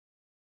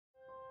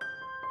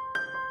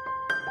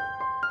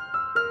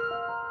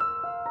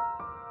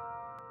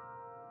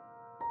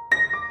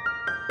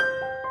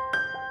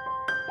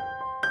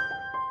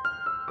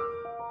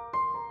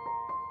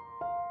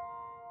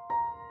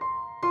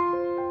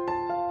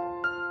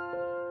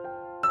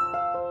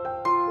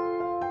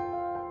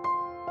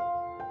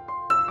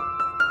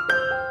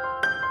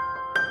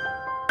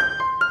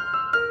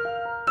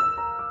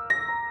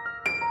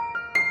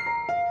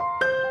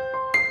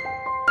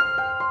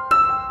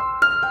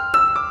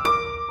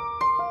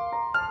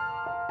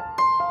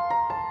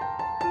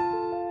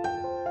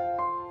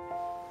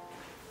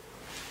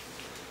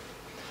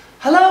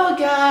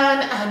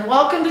and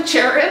welcome to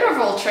Chair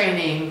Interval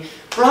Training,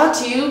 brought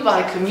to you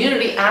by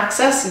Community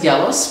Access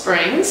Yellow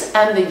Springs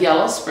and the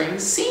Yellow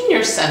Springs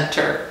Senior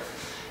Center.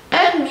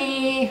 And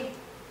me,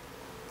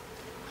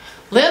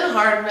 Lynn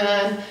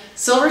Hardman,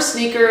 Silver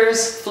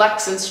Sneakers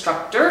Flex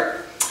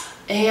Instructor.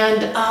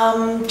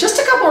 And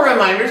just a couple of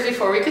reminders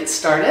before we get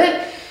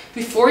started.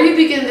 Before you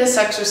begin this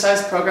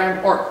exercise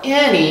program or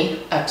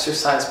any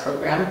exercise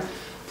program,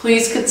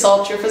 please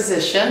consult your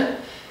physician.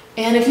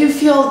 And if you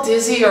feel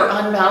dizzy or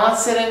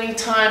unbalanced at any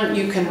time,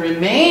 you can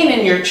remain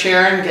in your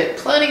chair and get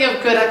plenty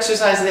of good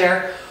exercise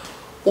there,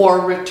 or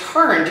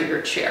return to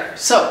your chair.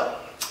 So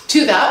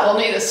to that, we'll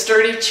need a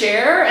sturdy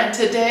chair, and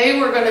today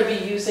we're going to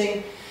be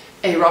using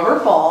a rubber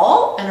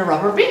ball and a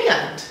rubber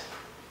band.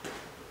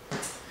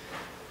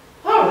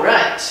 All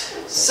right,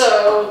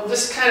 so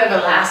this kind of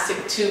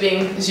elastic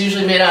tubing is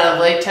usually made out of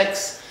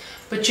latex,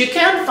 but you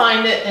can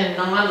find it in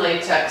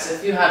non-latex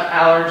if you have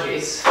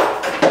allergies.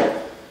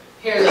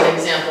 Here's an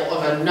example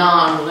of a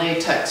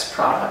non-latex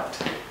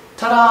product.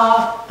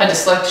 Ta-da! I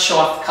just like to show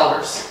off the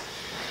colors.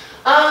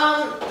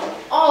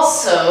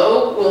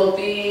 Also, we'll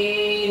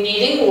be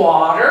needing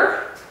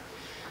water,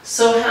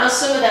 so have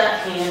some of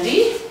that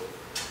handy.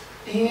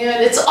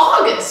 And it's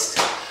August.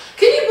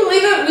 Can you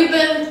believe it? We've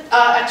been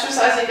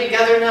exercising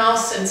together now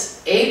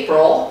since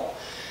April.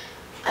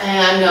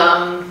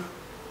 And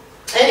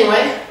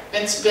anyway,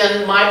 it's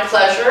been my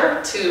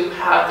pleasure to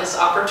have this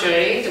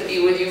opportunity to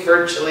be with you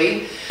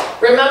virtually.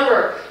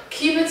 Remember,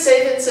 keep it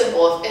safe and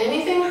simple. If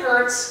anything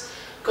hurts,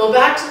 go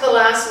back to the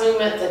last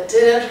movement that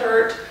didn't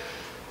hurt,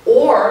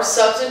 or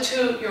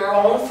substitute your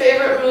own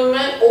favorite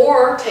movement,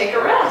 or take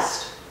a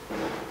rest.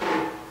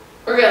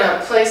 We're going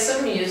to play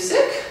some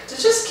music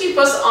to just keep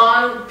us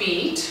on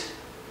beat.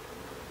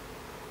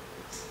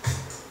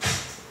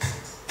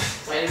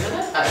 Wait a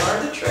minute, I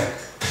learned a trick.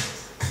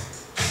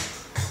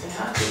 You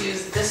have to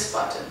use this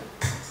button.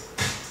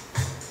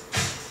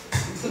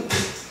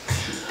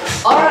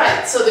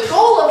 Alright, so the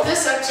goal of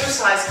this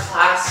exercise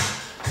class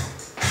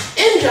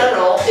in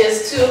general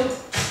is to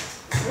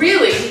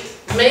really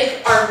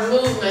make our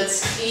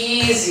movements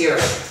easier.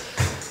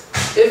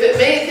 If it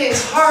made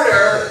things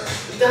harder,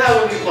 that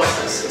would be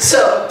pointless.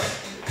 So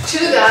to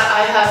that,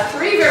 I have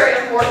three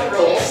very important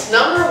rules.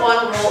 Number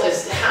one rule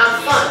is to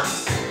have fun.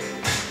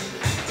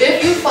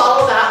 If you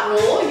follow that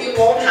rule, you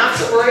won't have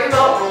to worry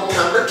about rule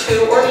number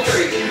 2 or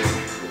 3.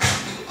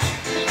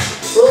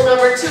 Rule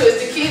number 2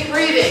 is to keep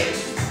breathing,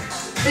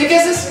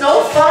 because it's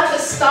no fun to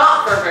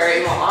stop for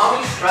very long,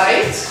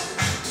 right?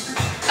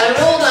 And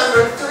rule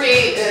number 3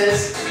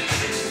 is,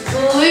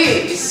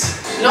 please,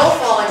 no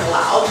falling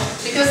allowed,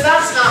 because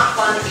that's not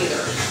fun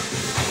either.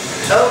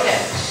 Okay.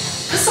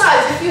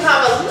 Besides, if you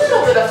have a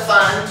little bit of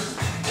fun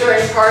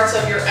during parts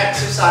of your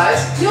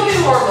exercise, you'll be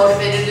more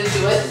motivated to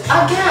do it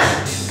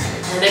again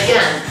and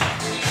again.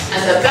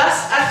 And the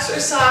best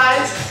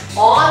exercise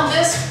on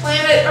this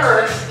planet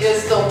Earth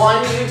is the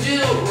one you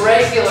do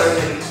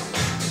regularly.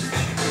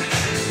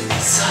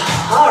 So,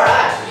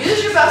 alright,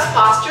 use your best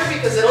posture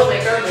because it'll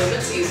make our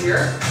movements easier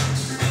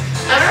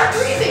and our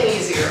breathing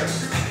easier.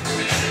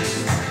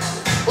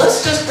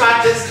 Let's just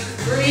practice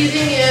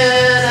breathing in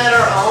at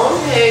our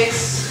own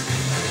pace.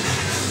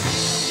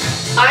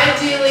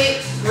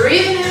 Ideally,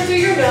 breathing in through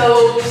your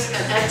nose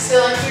and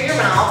exhaling through your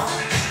mouth.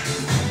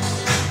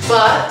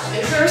 But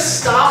if you're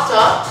stopped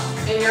up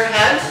in your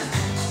head,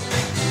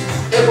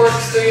 it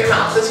works through your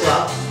mouth as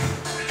well.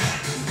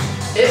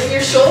 If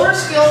your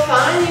shoulders feel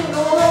fine, you can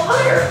go a little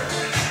higher.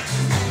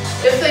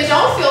 If they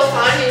don't feel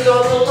fine, you can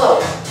go a little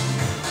lower.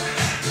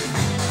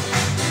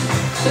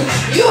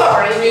 You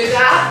already knew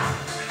that.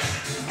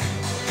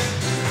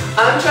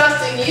 I'm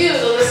trusting you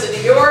to listen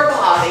to your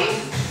body,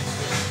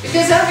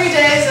 because every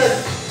day is a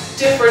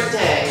different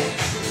day.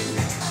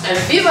 And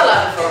viva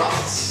la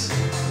différence.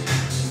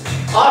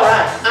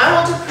 Alright, I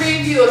want to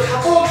preview a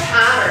couple of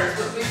patterns,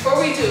 but before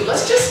we do,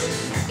 let's just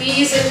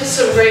ease into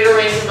some greater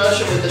range of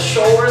motion with the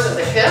shoulders and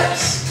the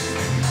hips.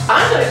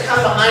 I'm going to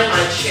come behind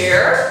my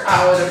chair.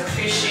 I would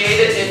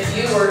appreciate it if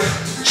you were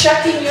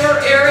checking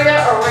your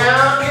area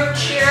around your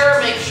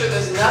chair. Make sure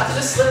there's nothing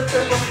to slip,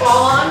 trip, or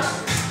fall on.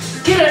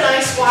 Get a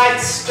nice wide,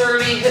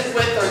 sturdy hip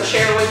width or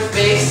chair width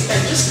base,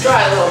 and just try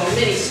a little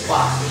mini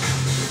squat.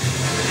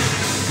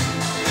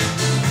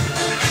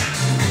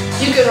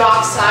 You can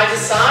rock side to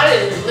side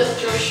and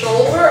lift your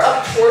shoulder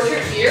up towards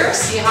your ear.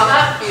 See how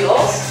that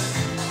feels.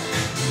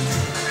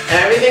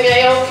 Everything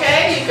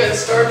A-okay? You can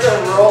start to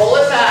roll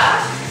it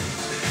back.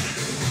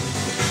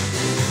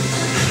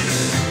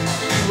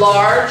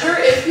 Larger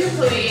if you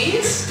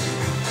please.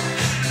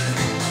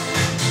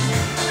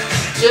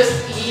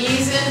 Just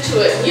ease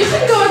into it. You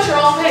can go at your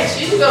own pace.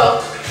 You can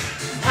go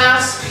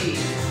half speed.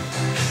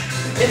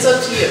 It's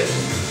up to you.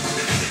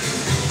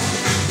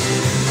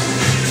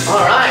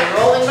 Alright,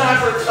 rolling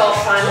backward felt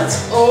fine.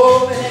 Let's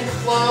open and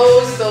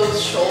close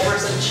those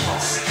shoulders and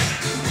chest.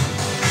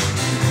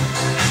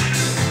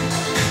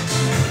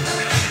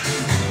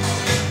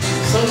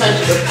 Sometimes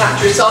you can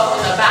pat yourself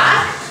on the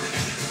back.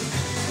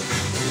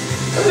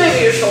 Or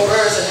maybe your shoulder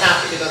isn't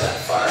happy to go that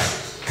far.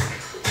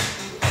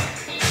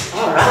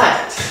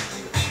 Alright.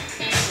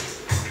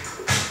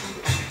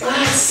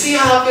 Let's see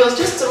how it feels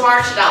just to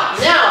march it out.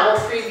 Now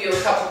we'll preview a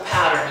couple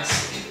patterns.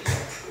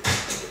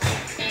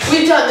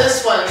 We've done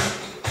this one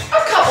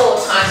a couple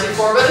of times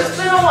before, but it's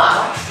been a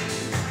while.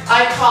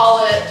 I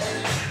call it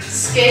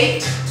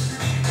skate,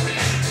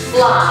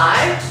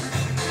 fly.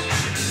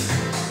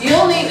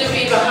 You'll need to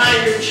be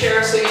behind your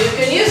chair so you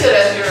can use it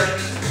as your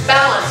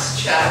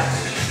balance check.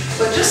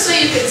 But just so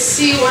you can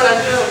see what I'm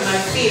doing with my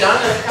feet, I'm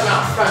going to come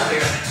out front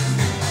here.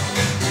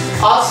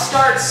 I'll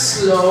start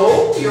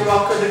slow. You're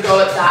welcome to go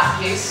at that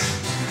pace.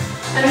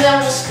 And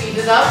then we'll speed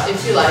it up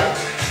if you like.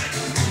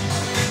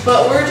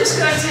 But we're just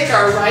going to take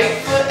our right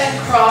foot and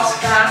cross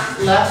back,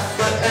 left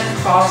foot and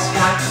cross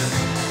back.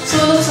 So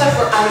it looks like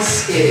we're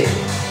ice skating.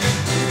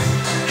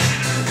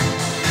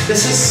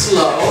 This is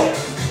slow.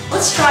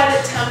 Let's try it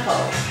at tempo,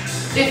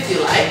 if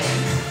you like.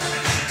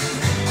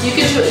 You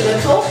can do it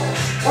little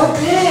or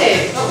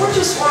big, but we're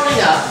just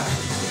warming up.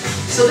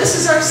 So this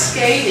is our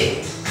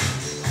skating.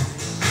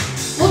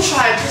 We'll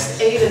try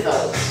just 8 of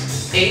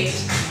those. 8,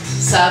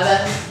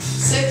 7,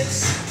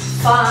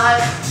 6,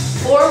 5,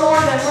 4 more,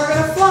 then we're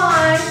gonna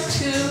fly.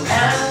 2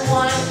 and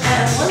 1,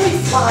 and when we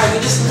fly, we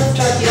just lift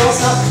our heels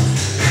up,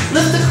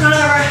 lift the crown of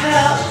our head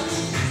up.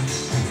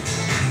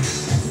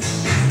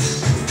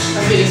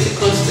 I'm getting too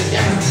close to the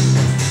camera.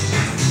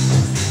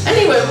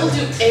 Anyway, we'll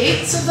do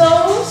 8s of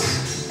those,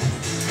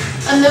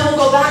 and then we'll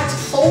go back to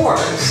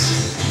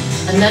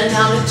 4s, and then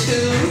down to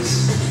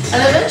 2s,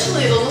 and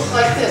eventually it'll look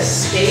like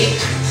this. Skate,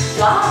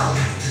 fly,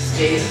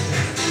 skate,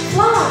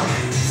 fly,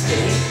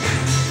 skate,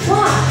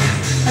 fly.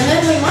 And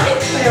then we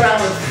might play around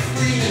with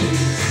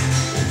freeze,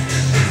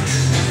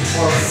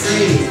 or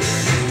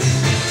freeze,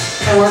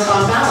 and work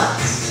on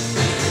balance.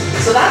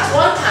 So that's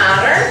one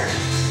pattern.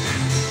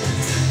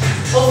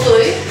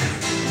 Hopefully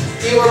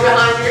you were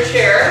behind your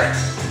chair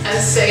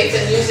and safe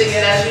and using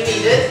it as you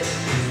need it.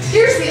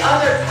 Here's the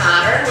other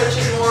pattern, which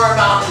is more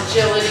about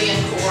agility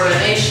and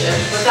coordination,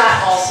 but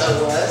that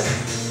also was.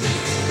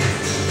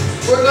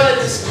 We're going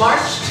to just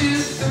march, 2,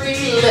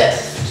 3,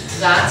 lift.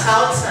 That's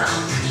how it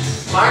sounds.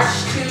 March,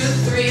 2,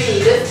 3,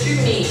 lift your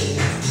knee.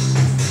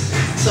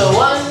 So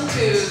 1,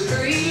 2,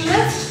 3,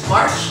 lift.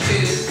 March,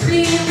 2,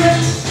 3,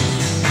 lift.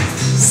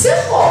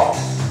 Simple,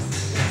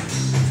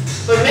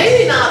 but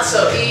maybe not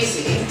so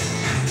easy.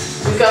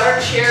 We've got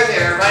our chair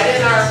there, right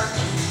in our,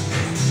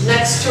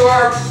 next to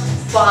our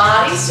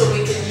body, so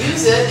we can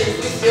use it if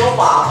we feel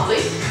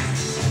wobbly.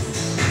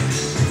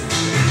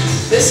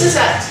 This is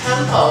at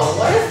tempo.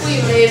 What if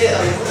we made it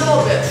a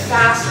little bit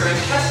faster and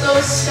kept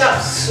those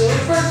steps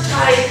super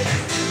tight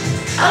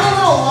and a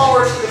little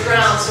lower to the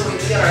ground so we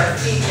can get our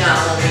feet down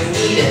when we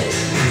need it.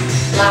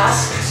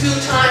 Last 2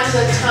 times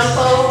at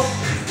tempo.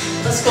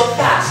 Let's go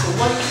fast. 1,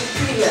 2,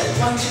 3, lift.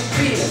 1, 2,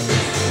 3, lift.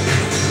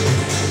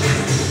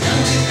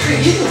 1, 2,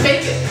 3. You can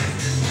fake it.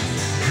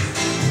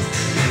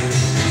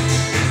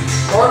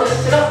 Or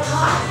lift it up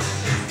high.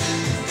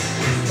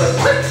 But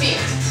quick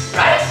feet,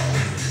 right?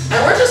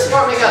 And we're just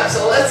warming up,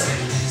 so let's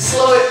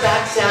slow it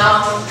back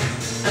down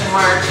and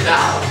march it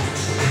out.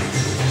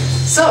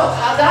 So,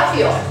 how'd that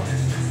feel?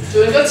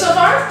 Doing good so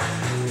far?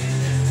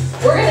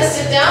 We're going to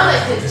sit down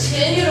and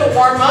continue to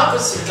warm up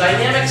with some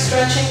dynamic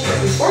stretching, but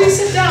before you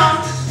sit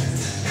down,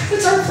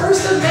 it's our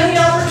first of many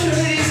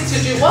opportunities to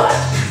do what?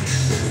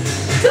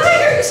 Did I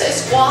hear you say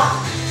squat?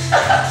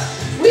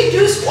 We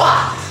do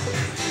squat.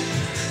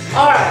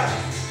 All right.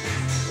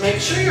 Make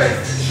sure your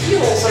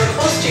heels are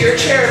close to your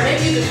chair.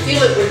 Maybe you can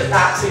feel it with the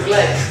backs of your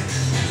legs.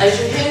 As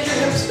you hinge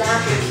your hips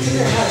back and keep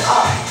your head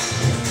up.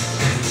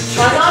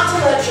 Try not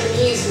to let your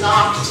knees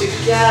knock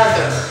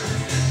together.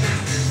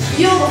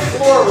 Feel the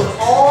floor with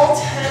all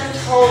 10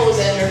 toes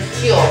and your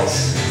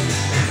heels.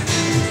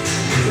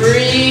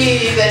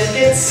 Breathe and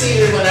get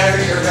seated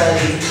whenever you're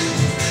ready.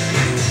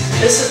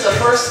 This is the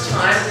first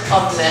time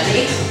of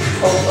many,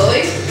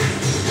 hopefully.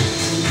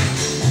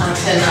 I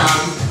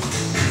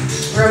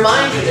can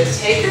remind you to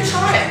take your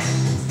time.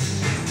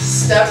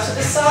 Step to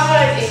the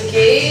side,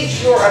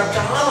 engage your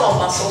abdominal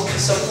muscles to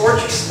support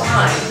your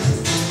spine.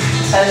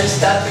 And then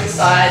step to the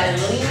side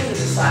and lean to the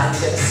side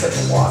and get a sip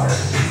of water.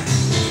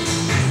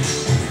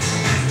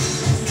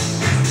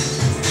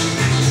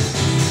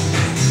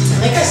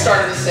 I think I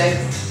started to say,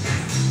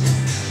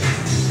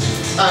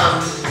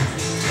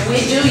 we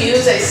do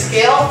use a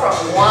scale from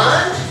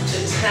 1 to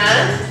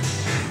 10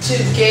 to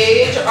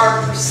gauge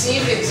our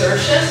perceived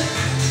exertion.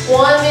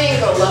 1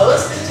 being the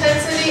lowest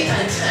intensity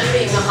and 10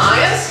 being the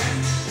highest.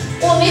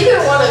 Well,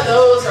 neither one of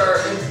those are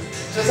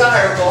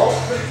desirable.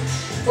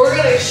 We're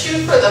going to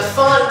shoot for the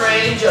fun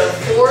range of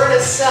 4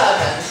 to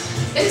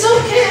 7. It's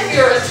okay if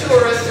you're a 2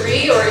 or a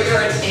 3 or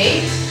you're an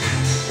 8,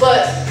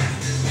 but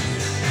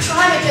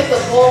try to get the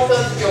bulk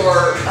of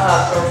your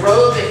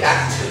aerobic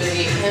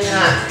activity in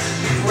that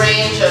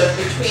range of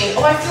between,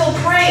 oh, I feel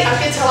great, I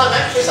can tell I'm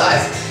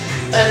exercising,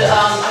 and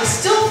I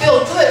still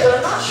feel good, but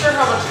I'm not sure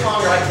how much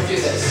longer I can do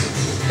this.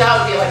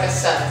 That would be like a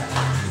 7.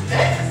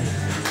 Okay?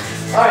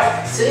 All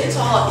right, sitting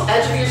tall at the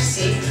edge of your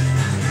seat.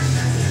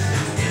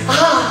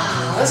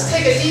 Let's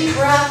take a deep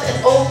breath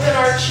and open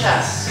our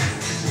chest.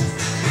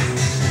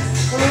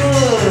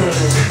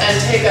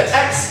 And take an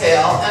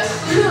exhale and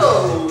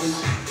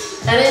close.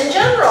 And in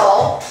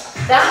general,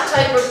 that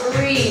type of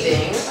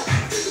breathing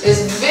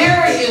is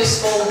very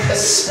useful,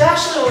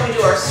 especially when we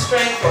do our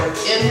strength work.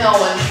 Inhale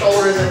when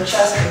shoulders and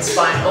chest and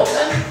spine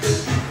open.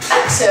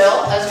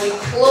 Exhale as we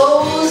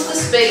close the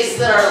space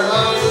that our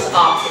lungs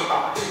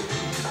occupy.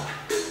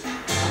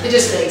 It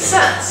just makes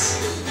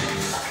sense.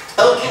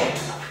 Okay,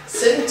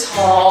 sitting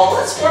tall.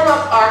 Let's warm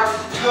up our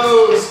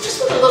toes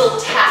just with a little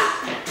tap.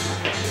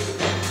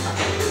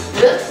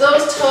 Lift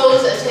those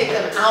toes and take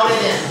them out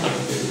and in.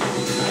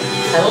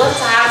 And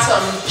let's add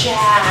some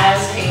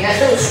jazz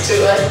hands to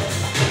it.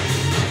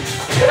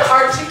 You're going to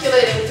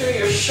articulating through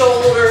your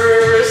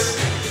shoulders,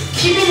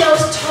 keeping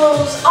those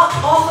toes up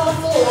off of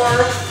the floor.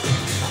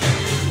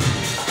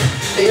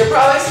 But you're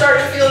probably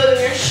starting to feel it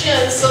in your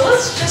shins, so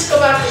let's just go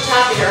back to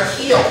tapping our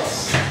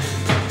heels.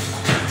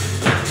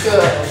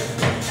 Good.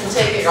 And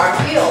taking our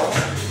heels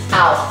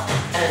out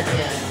and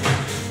in.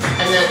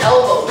 And then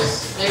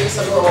elbows. Maybe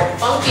some little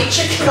funky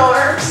chicken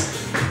arms.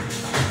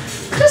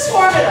 Just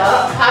warm it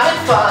up, having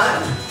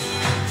fun.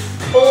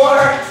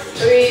 4,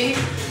 3,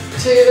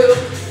 2,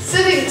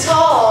 sitting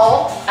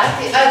tall at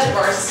the edge of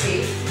our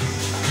seat.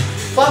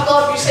 Buckle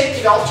up your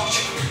safety belt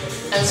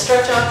and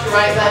stretch out your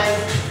right leg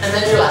and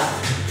then your left.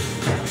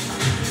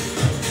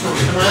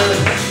 Am I in the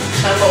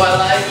tempo I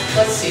like?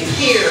 Let's see,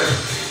 here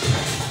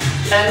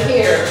and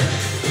here.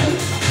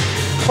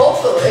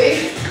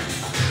 Hopefully,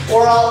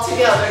 we're all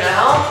together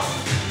now.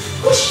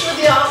 Push with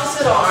the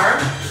opposite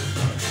arm.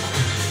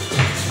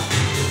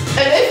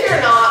 And if you're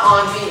not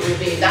on beat with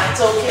me, that's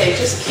okay.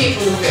 Just keep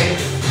moving.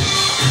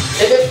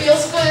 If it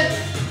feels good,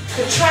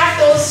 contract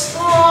those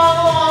strong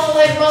long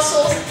leg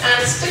muscles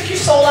and stick your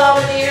soul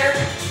out in the air.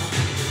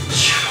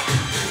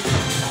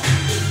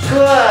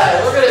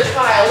 Good. We're going to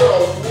try a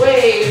little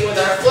wave with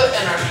our foot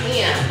and our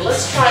hand.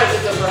 Let's try it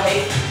with the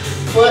right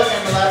foot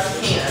and the left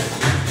hand.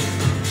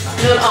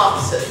 And then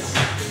opposites.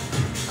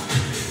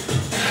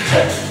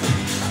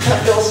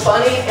 That feels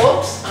funny.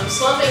 Oops, I'm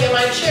slumping in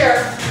my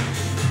chair.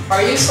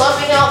 Are you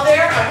slumping out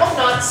there? I hope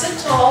not. Sit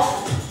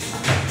tall.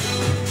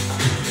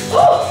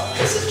 Oh,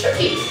 this is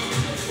tricky.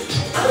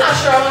 I'm not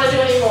sure I want to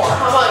do any more.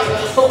 How about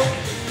you?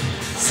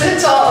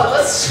 Sit tall and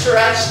let's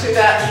stretch through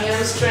that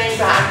hamstring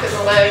back of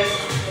the leg.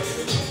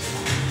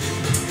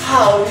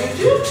 How do you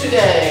do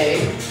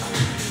today?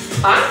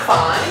 I'm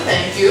fine,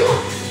 thank you.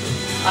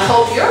 I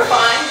hope you're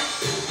fine.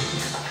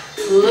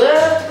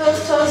 Lift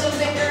those toes and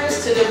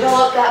fingers to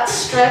develop that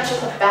stretch at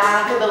the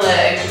back of the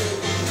leg.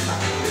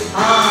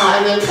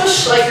 And then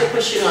push like you're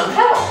pushing on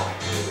pedal.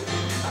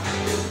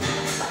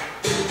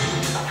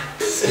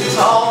 Sit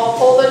tall,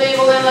 pull the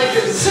navel in like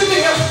you're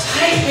zipping up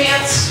tight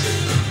pants.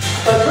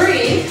 But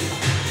breathe.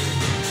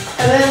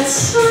 And then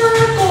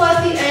circle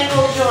at the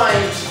ankle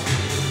joint.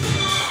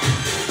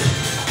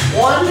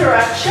 One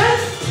direction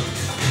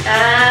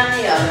and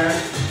the other.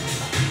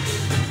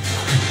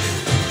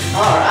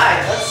 All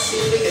right, let's see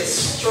if we can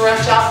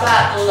stretch out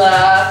that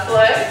left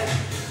leg.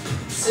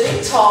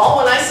 Sitting tall.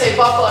 When I say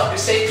buckle up your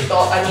safety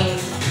belt, I mean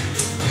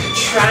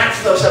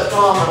contract those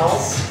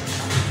abdominals.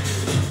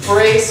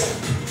 Brace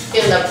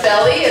in the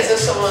belly as if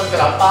someone's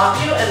going to bop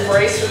you, and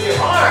brace with your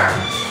arm.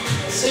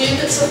 So you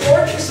can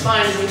support your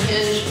spine as you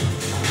hinge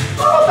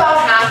about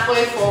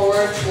halfway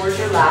forward towards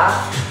your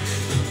lap.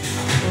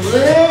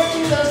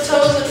 Lifting those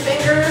toes and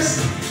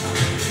fingers.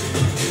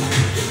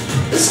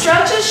 The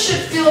stretches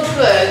should feel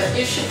good.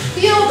 You should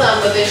feel them,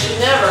 but they should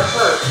never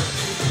hurt.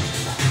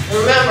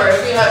 Remember,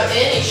 if you have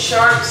any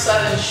sharp,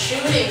 sudden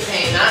shooting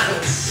pain, that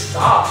means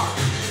stop.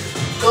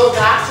 Go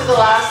back to the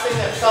last thing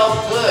that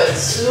felt good.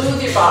 Soothe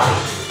your body.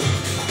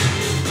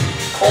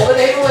 Pull the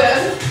navel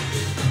in.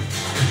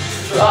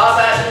 Draw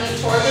that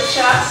knee toward the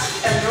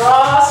chest and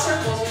draw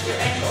circles with your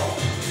ankle.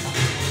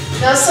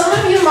 Now, some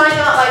of you might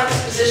not like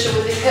this position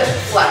with the hip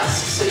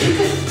flexed, so you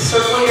could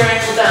circle your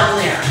ankle down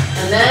there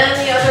and then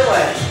the other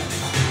way.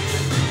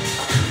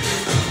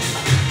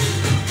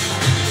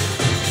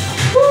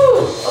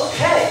 Whew,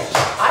 okay.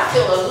 I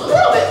feel a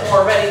little bit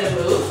more ready to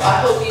move.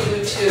 I hope you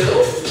do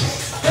too.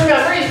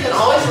 Remember, you can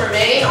always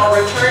remain or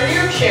return to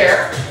your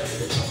chair.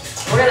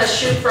 We're going to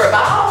shoot for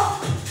about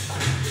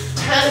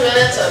 10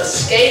 minutes of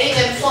skating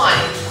and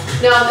flying.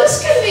 Now,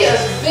 this can be as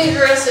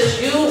vigorous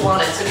as you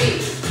want it to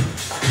be,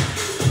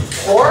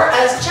 or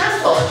as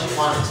gentle as you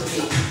want it to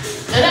be.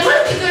 And it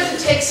might be good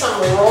to take some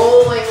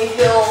rolling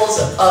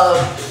hills of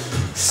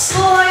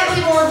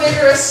slightly more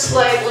vigorous,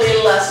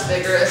 slightly less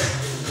vigorous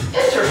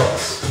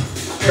intervals.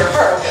 Your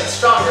heart will get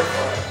stronger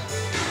for it.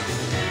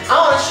 I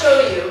want to show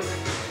you,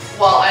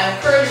 while I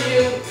encourage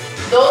you,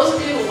 those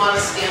of you who want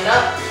to stand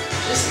up,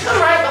 just come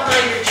right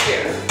behind your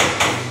chair.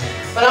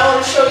 But I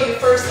want to show you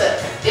first that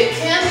it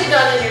can be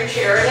done in your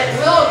chair and it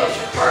will get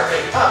your heart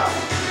rate up.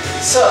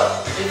 So,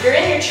 if you're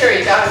in your chair,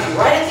 you got to be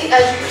right at the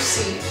edge of your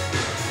seat.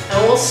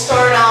 And we'll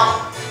start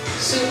out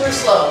super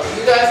slow.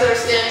 You guys that are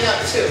standing up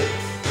too.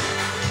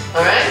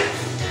 Alright?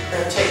 We're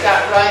going to take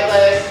that right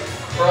leg,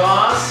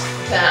 cross,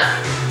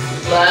 down,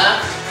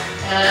 left,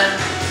 and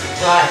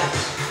right.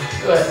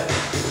 Good.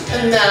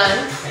 And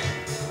then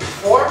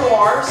 4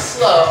 more,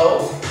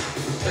 slow.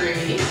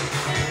 3,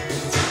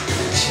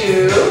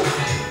 2,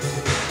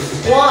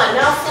 1.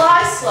 Now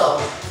fly slow.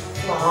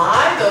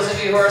 Fly. Those of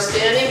you who are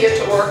standing, get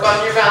to work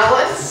on your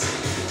balance.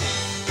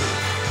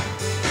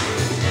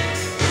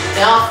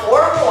 Now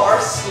 4 more,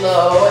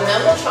 slow, and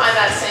then we'll try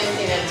that same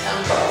thing in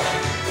tempo.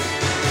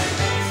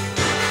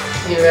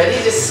 You ready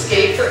to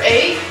skate for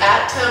 8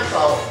 at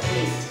tempo?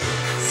 8,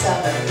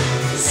 7,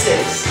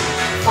 6,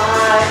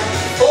 5,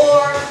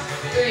 4,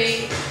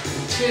 3,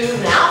 2.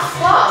 Now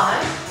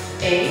fly.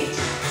 8,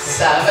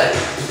 7,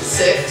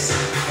 6,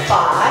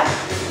 5,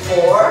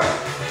 4,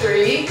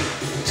 3,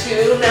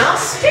 2. Now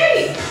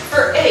skate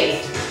for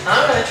 8.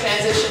 I'm going to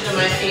transition to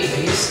my feet,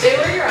 but you stay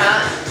where you're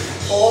at.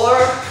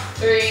 4,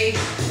 3,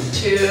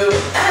 2,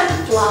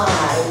 and fly.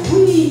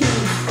 Whee!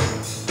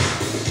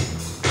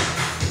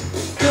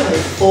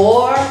 Good.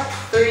 4,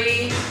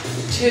 3,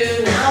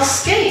 2. Now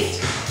skate.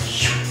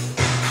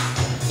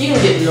 You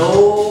can get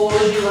low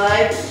as you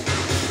like.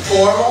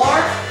 4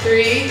 more.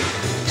 3,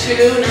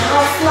 2.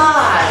 Now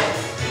fly.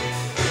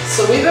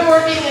 So we've been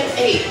working in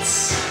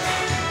 8s.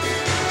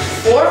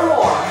 4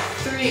 more.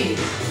 3,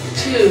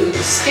 2.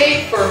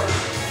 Skate for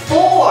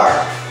 4,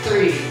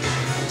 3,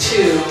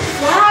 2.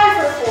 Fly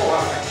for 4.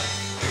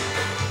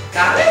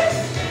 Got it?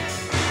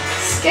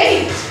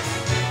 Skate.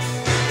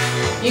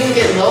 You can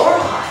get low or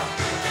high.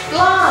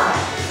 Fly.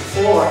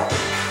 4,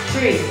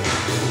 3,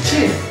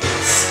 2.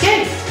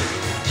 Skate.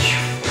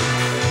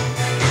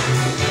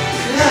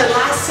 Good.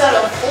 Last set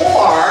of 4.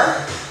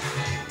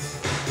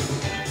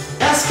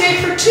 Now skate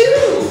for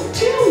 2.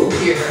 2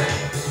 here.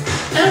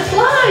 And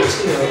fly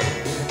 2.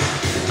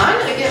 I'm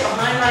going to get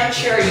behind my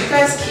chair. You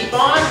guys keep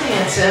on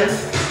dancing.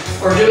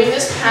 We're doing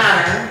this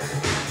pattern.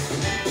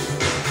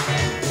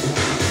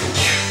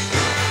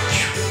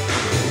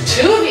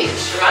 2 of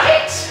each,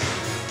 right?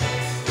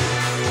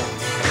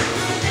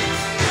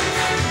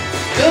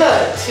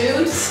 Good.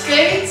 2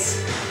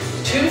 skates,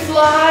 2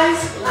 flies,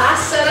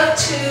 last set of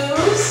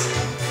 2s.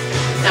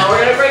 Now we're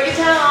going to break it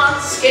down.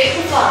 Skate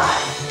and fly.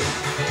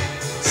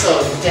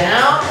 So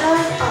down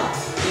and up.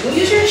 You can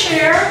use your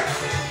chair.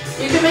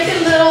 You can make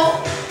it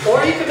little,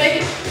 or you can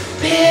make it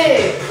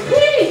big.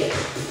 Whee!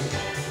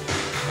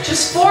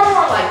 Just 4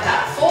 more like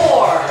that.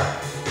 4,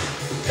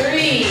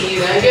 3,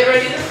 then get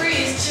ready to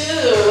freeze.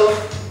 2,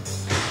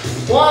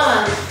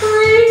 1,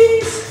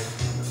 freeze.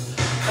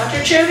 Got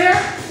your chair there?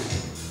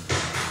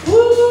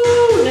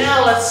 Woo!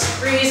 Now let's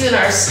freeze in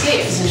our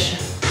skate position.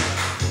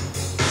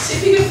 See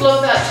if you can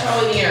float that toe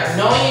in the air,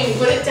 knowing you can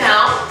put it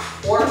down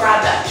or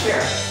grab that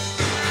chair.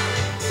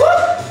 Woo!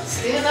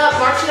 Stand up,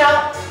 march it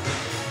out.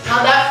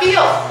 How'd that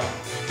feel?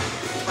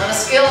 On a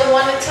scale of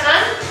 1 to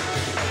 10,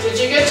 did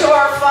you get to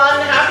our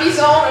fun, happy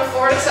zone of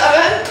 4 to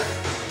 7?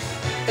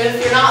 And if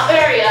you're not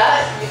there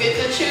yet, you get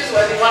to choose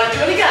whether you want to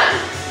do it again.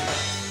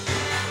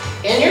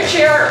 In your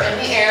chair or in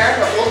the air,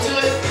 but we'll do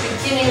it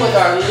beginning with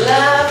our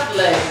left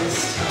leg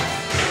this time.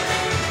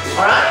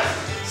 All right?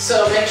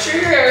 So make sure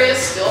your area is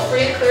still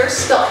free and clear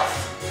stuff.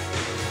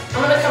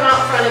 I'm going to come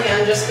out front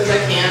again just because I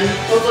can.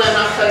 Hopefully I'm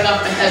not cutting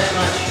off my head too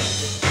much.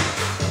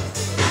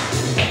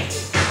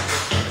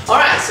 All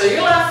right, so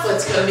your left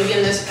foot's going to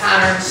begin this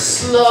pattern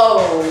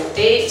slow,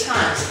 8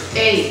 times.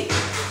 8,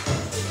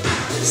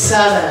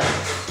 7,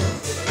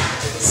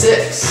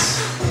 6,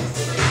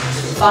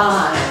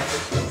 5,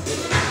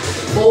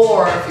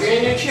 4. If you're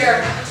in your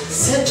chair,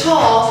 sit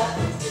tall.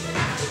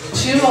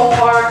 2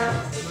 more.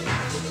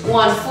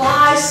 1,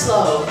 fly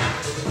slow.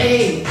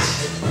 8,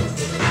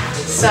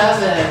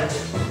 7,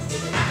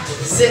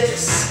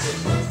 6,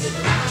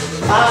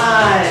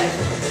 5,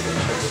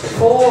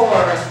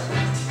 4,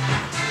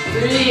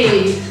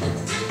 3,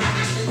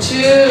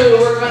 2.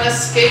 We're going to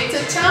skate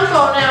to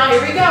tempo now.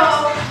 Here we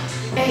go.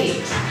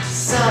 8,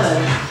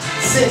 7,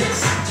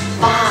 6,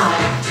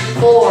 5,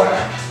 4,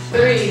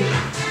 3,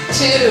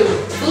 2.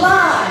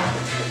 Fly.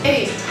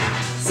 8,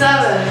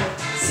 7,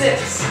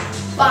 6,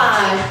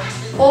 5,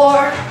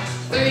 4,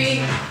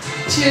 3,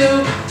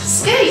 2.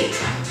 Skate.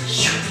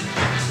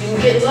 You can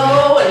get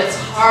low, and it's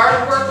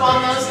hard work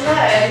on those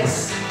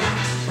legs.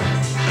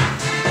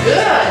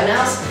 Good.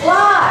 Now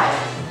fly.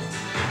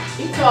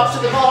 You can come up to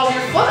the ball of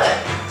your foot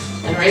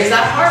and raise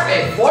that heart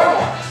rate. 4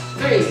 more.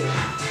 3,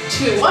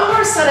 2. 1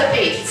 more set of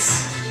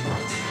 8s.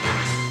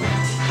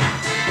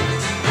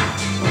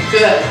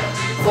 Good.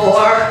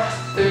 4,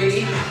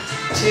 3,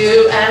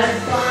 2, and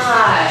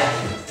fly.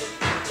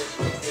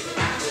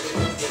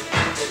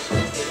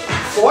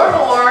 4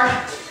 more.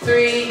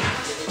 3,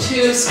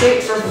 2.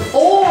 Skate for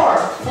 4.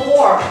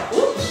 4.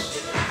 Oops.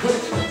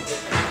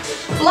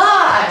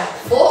 Fly.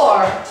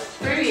 4,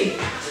 3,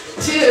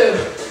 2.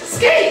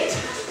 Skate.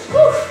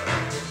 Woo.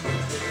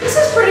 This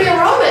is pretty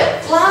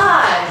aerobic.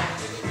 Fly.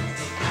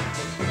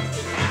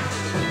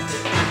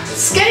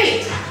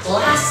 Skate.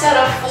 Last set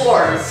of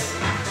 4s.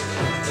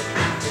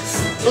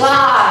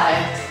 Fly.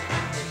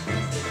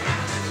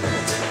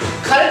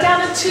 Cut it down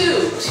to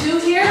 2. 2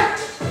 here.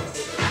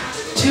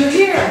 2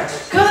 here.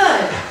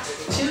 Good.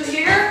 2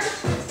 here.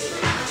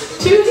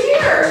 2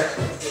 here.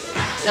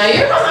 Now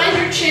you're behind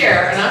your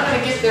chair, and I'm going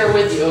to get there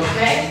with you,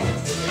 okay?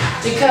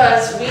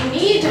 because we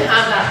need to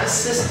have that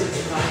assistive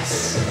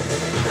device.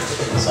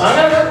 So I'm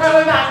gonna work my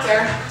way back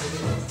there.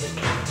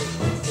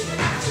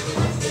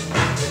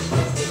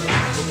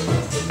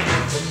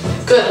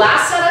 Good,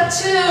 last set of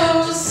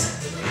twos.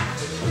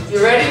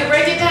 You ready to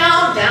break it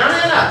down? Down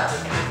and up.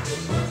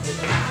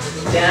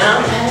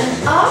 Down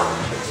and up.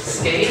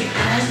 Skate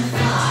and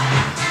fly.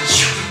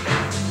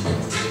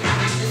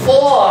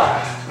 4,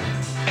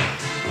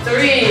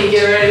 3,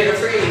 get ready to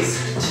freeze.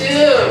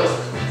 2,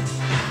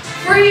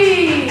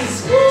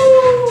 freeze.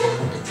 Woo!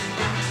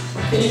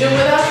 Can you do it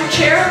without your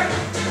chair?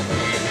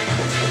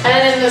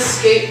 And in the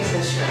skate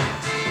position.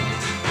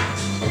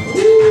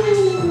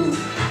 Woo!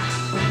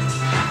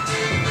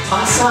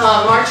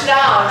 Awesome, march it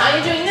out. How are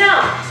you doing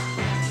now?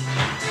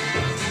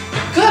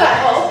 Good, I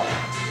hope.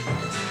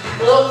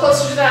 A little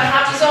closer to that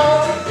happy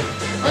zone.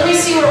 Let me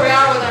see where we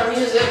are with our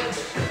music.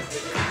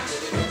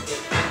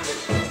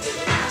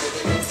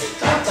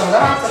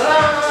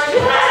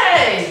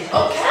 Yay!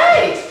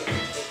 Okay.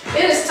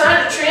 It is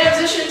time to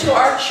transition to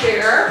our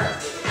chair.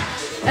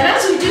 And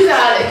as we do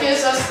that, it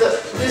gives us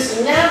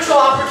this natural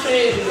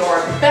opportunity to do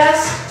our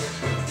best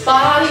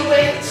body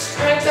weight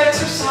strength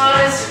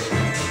exercise,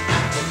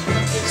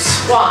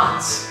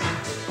 squats.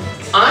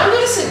 I'm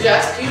going to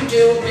suggest you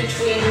do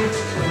between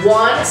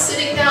 1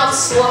 sitting down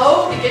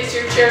slow to get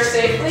to your chair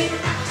safely,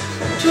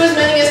 to as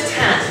many as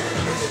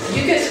 10.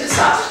 You get to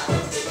decide.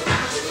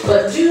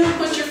 But do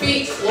put your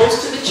feet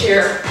close to the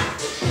chair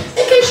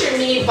in case your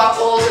knee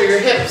buckles or your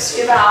hips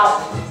give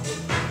out,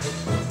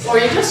 or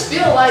you just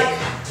feel like,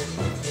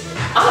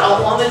 I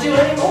don't want to do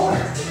anymore.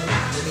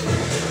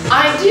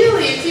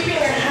 Ideally, keeping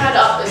your head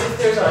up as if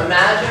there's an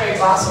imaginary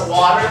glass of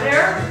water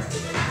there,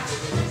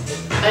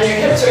 and your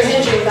hips are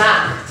hinging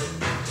back.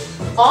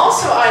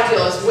 Also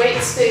ideal is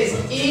weight stays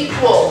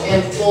equal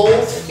in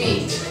both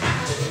feet,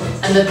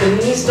 and that the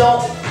knees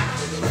don't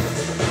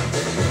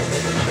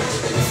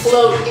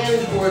float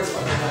in towards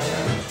one another.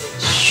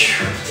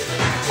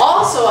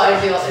 Also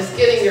ideal is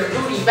getting your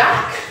booty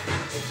back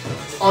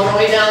on the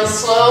way down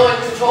slow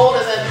and controlled,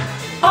 and then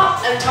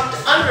up and tucked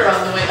under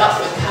on the way up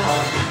with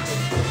power.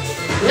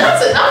 And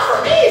that's enough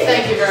for me,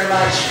 thank you very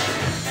much.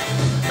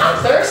 I'm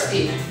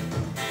thirsty.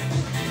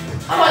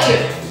 How about you?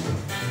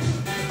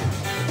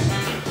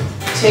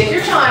 Take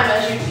your time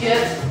as you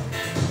get,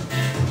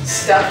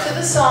 step to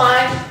the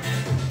side,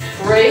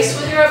 brace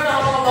with your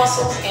abdominal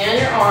muscles and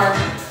your arm.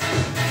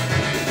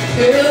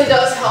 It really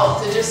does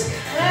help to just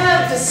kind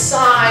of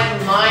decide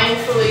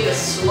mindfully to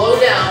slow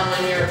down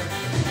when you're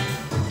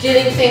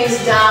getting things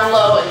down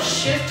low and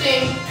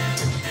shifting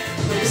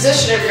the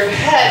position of your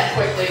head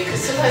quickly,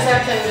 because sometimes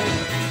that can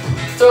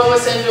throw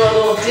us into a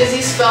little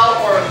dizzy spell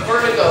or a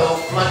vertigo,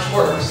 much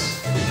worse.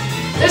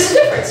 There's a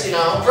difference, you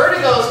know.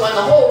 Vertigo is when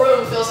the whole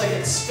room feels like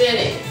it's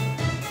spinning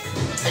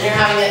and you're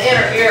having an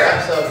inner ear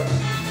episode.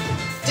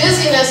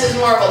 Dizziness is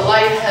more of a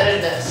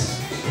lightheadedness.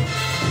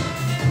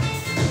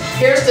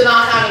 Here's to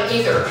not having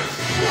either.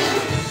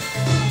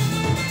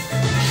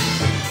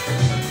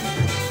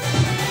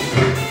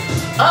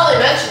 I only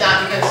mention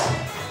that because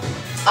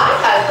I've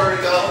had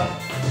vertigo,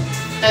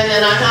 and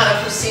then I had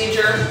a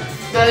procedure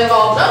that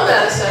involved no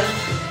medicine,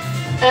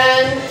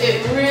 and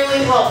it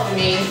really helped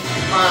me.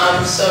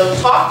 So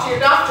talk to your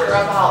doctor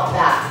about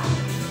that.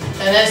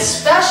 And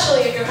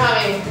especially if you're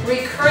having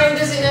recurring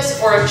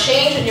dizziness or a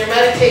change in your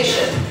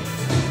medication.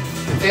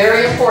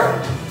 Very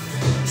important.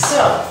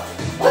 So,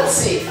 let's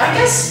see. I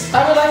guess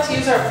I would like to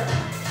use our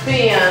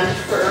band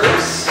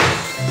first.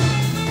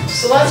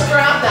 So let's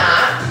grab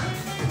that.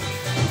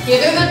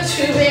 Either the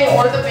tubing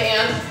or the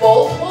band,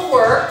 both will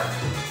work.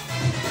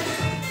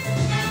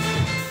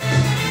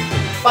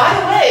 By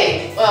the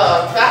way,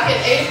 back in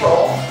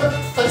April,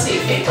 let's see,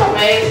 April,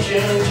 May,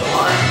 June,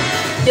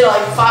 July,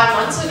 like 5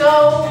 months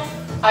ago,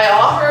 I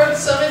offered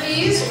some of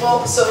these.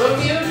 Well, some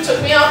of you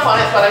took me up on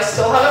it, but I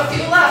still have a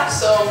few left.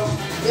 So,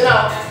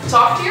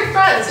 talk to your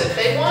friends if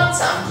they want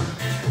some.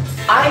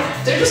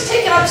 They're just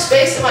taking up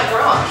space in my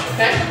garage,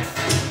 okay?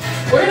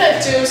 We're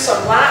gonna do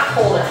some lat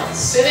pull downs,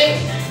 sitting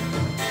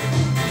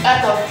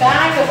at the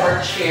back of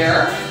our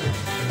chair,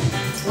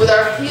 with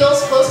our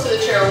heels close to the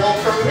chair will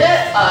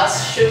permit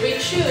us, should we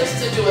choose,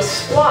 to do a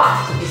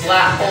squat with these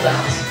lat pull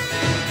downs.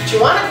 But you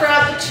want to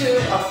grab the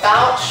tube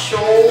about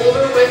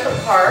shoulder width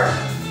apart.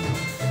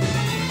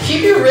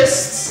 Keep your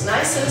wrists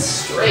nice and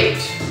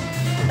straight.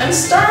 And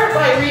start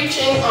by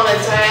reaching on a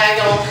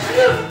diagonal kind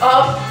of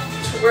up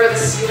to where the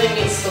ceiling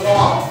meets the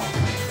wall.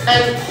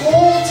 And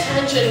pull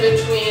tension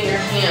between your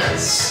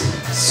hands.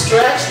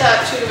 Stretch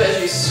that tube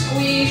as you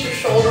squeeze your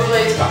shoulder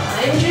blades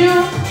behind you.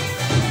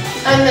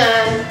 And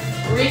then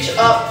reach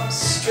up,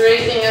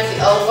 straightening at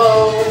the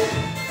elbow,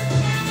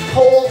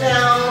 pull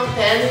down,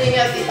 bending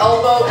at the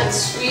elbow, and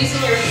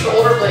squeezing your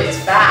shoulder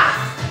blades back.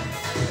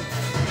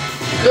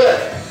 Good.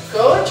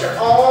 Go at your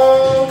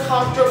own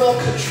comfortable,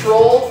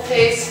 controlled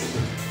pace,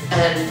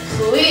 and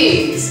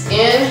please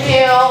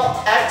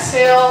inhale,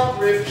 exhale,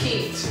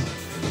 repeat.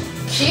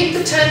 Keep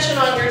the tension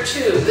on your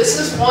tube. This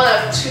is one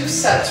of 2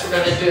 sets we're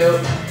going to do.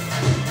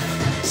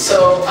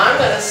 So I'm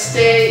going to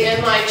stay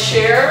in my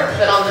chair,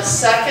 then on the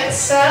second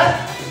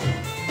set,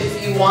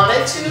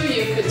 wanted to,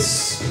 you could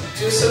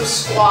do some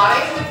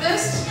squatting with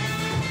this.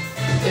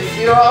 If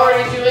you're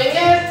already doing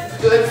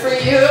it, good for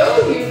you,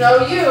 you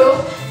know you.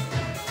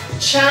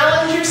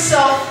 Challenge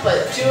yourself,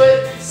 but do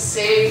it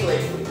safely.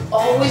 We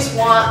always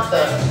want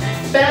the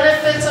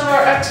benefits of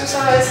our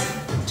exercise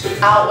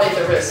to outweigh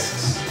the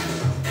risks.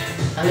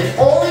 And the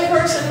only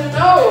person who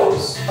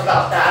knows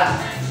about that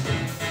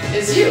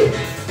is you.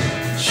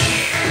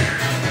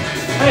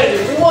 I'm going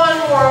to do one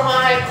more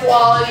high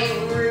quality.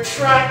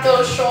 Retract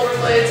those shoulder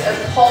blades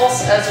and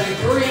pulse as we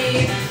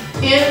breathe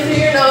in through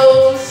your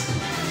nose,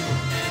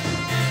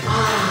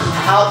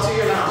 out through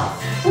your mouth.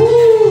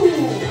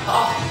 Woo!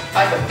 Oh,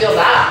 I can feel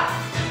that.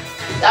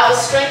 That was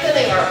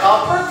strengthening our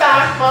upper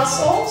back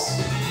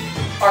muscles,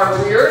 our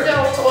rear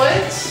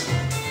deltoids,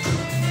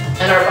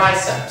 and our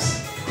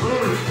biceps.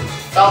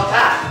 Felt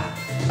that.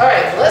 All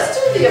right, let's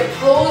do the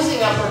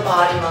opposing upper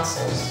body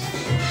muscles.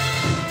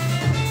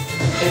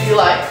 If you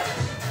like,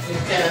 you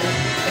can,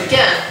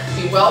 again,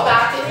 be well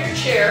back in your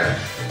chair.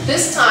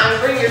 This time,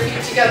 bring your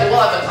feet together.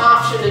 We'll have an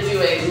option to do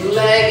a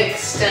leg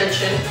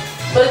extension,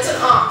 but it's an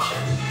option.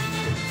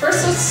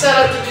 First, let's set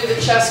up to do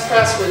the chest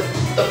press with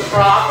the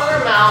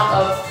proper amount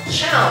of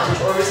challenge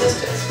or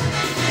resistance.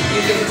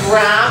 You can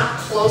grab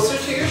closer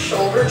to your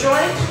shoulder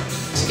joint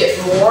to get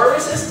more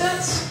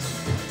resistance.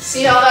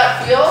 See how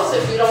that feels?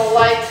 If you don't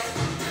like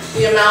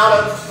the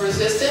amount of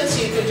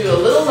resistance, you can do a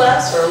little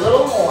less or a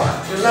little more.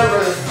 Remember,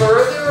 the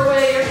further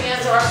away your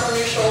hands are from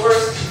your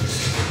shoulders,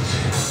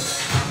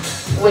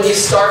 when you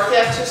start the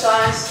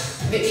exercise,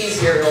 the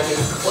easier it will be.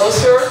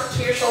 Closer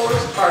to your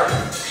shoulders, harder.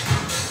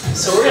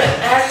 So we're going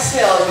to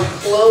exhale as we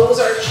close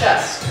our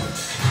chest.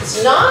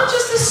 It's not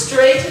just the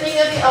straightening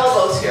of the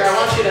elbows here. I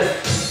want you to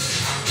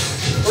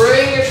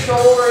bring your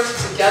shoulders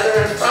together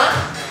in front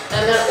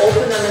and then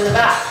open them in the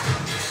back.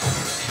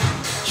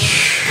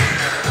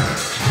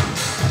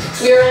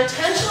 We are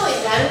intentionally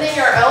bending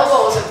our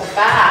elbows at the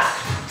back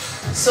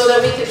so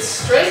that we can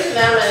straighten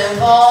them and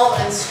involve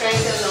and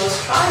strengthen those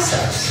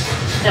triceps.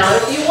 Now,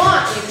 if you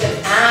want, you can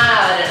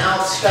add an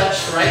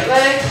outstretched right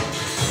leg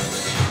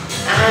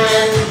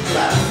and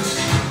left.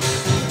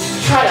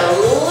 Try to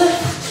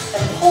lift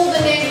and pull the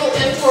navel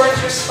in towards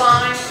your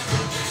spine.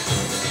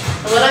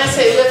 And when I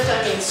say lift,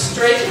 I mean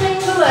straightening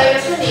the leg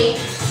at the knee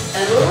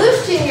and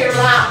lifting your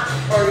lap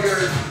or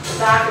the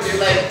back of your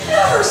leg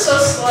ever so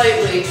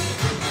slightly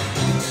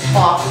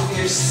off of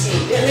your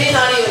seat. It may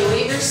not even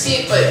leave your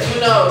seat, but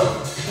you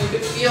know, you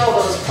could feel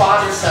those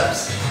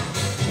quadriceps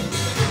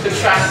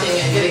contracting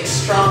and getting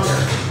stronger.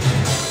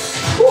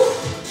 Whew.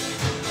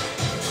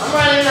 I'm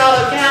running out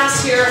of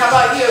gas here. How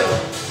about you?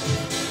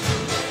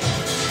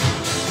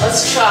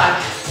 Let's try.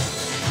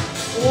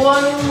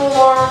 One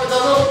more with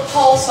a little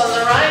pulse on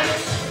the right.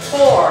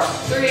 4,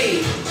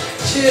 3,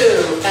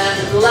 2,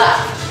 and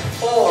left.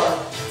 4,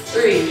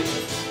 3,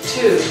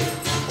 2.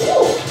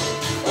 Ooh,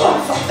 oh,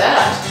 I felt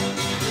that.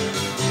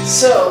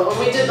 So when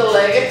we did the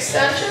leg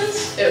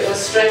extensions, it was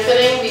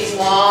strengthening these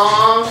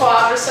long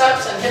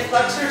quadriceps and hip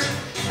flexors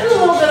and a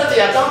little bit of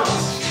the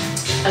abdominals.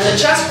 And the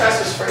chest press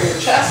was for your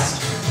chest,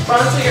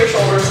 front of your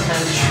shoulders,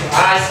 and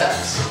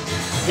triceps.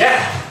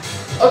 Yeah.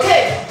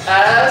 Okay,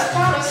 as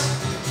promised,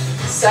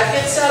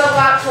 second set of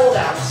lat pull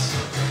downs.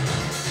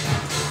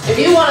 If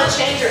you want to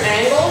change your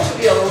angle to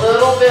be a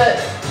little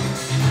bit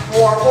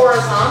more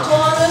horizontal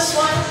on this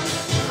one,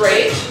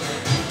 great.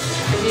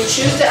 If you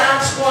choose to add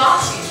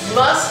squats, you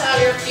must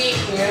have your feet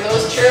near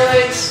those chair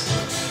legs.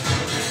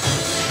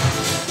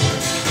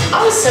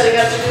 I was setting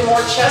up to do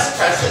more chest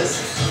presses.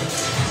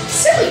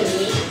 Silly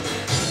me.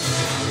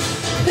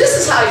 This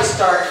is how you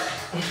start,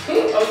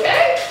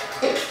 okay?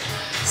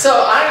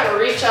 So I'm going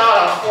to reach out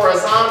on a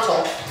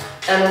horizontal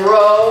and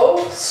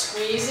row,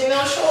 squeezing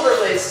those shoulder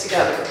blades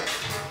together.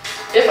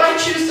 If I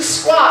choose to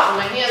squat and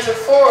my hands are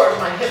forward,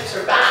 my hips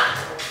are back.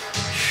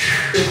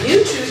 If you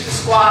choose to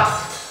squat,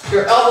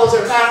 your elbows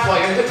are back while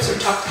your hips are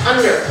tucked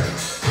under.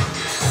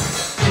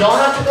 You don't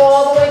have to go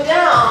all the way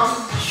down,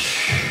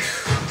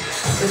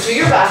 but do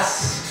your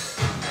best.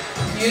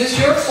 Use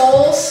your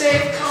full,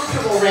 safe,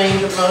 comfortable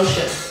range of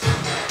motion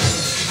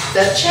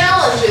that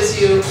challenges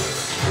you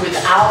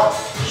without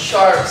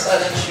sharp,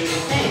 sudden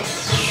shooting pains.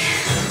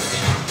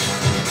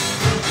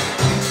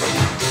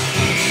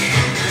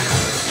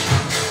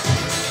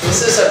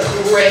 This is a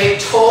great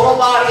total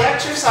body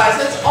exercise.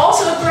 It's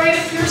also great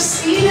if you're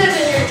seated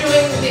and you're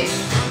doing the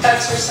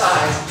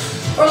exercise.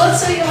 Or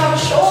let's say you have a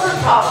shoulder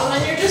problem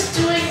and you're just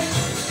doing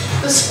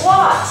the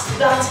squats.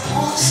 That's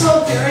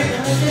also very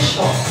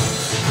beneficial.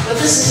 But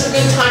this is a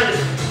good time to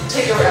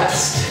take a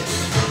rest.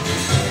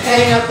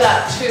 Hang up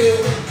that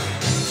tube.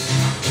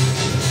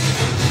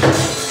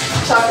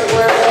 Tuck it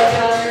where it will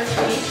get on your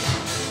feet.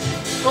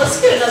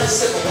 Let's get another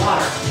sip of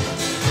water.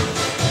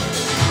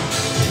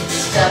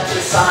 Step to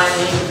the side,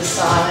 lean to the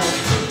side.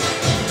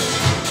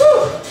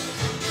 Whew.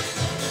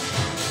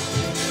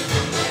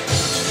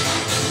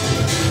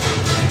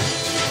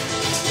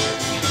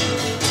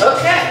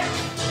 Okay,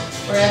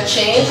 we're going to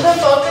change the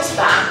focus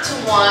back to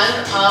one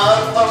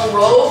of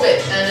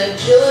aerobic and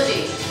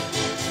agility.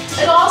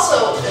 It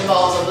also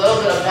involves a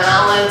little bit of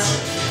balance,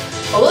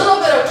 a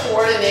little bit of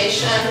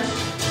coordination,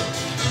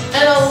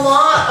 and a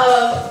lot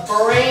of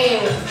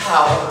brain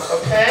power,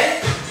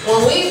 okay?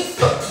 When we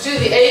do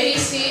the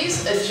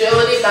ABCs,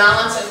 agility,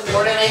 balance, and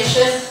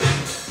coordination,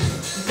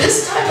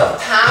 this type of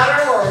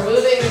pattern where we're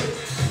moving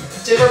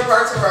different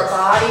parts of our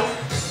body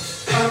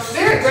are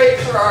very great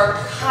for our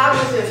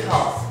cognitive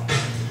health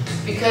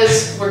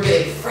because we're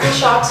getting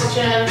fresh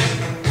oxygen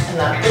and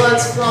that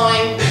blood's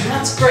flowing, and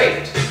that's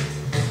great.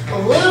 A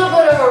little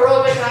bit of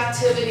aerobic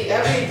activity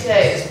every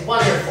day is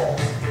wonderful.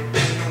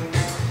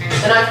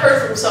 And I've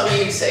heard from some of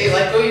you say,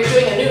 like, oh, you're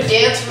doing a new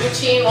dance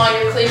routine while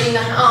you're cleaning the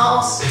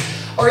house,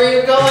 or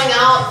you're going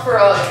out for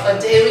a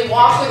daily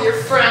walk with your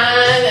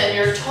friend and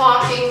you're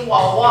talking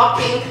while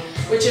walking,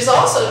 which is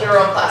also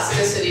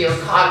neuroplasticity or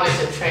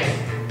cognitive training.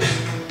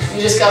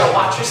 You just gotta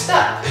watch your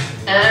step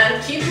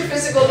and keep your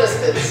physical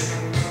distance.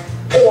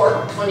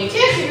 Or, when you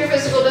can't keep your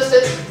physical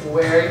distance,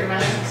 wear your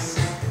mask.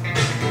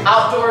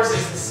 Outdoors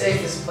is the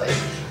safest place.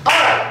 All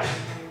right,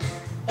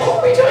 what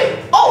are we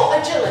doing? Oh,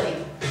 agility.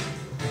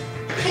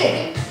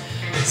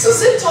 So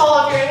sit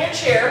tall if you're in your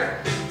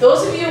chair.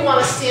 Those of you who want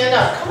to stand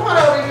up, come on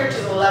over here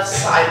to the left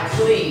side,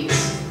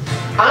 please.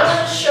 I'm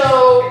going to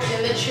show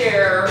in the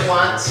chair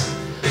once.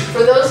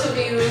 For those of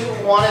you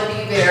who want to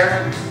be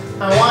there,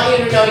 I want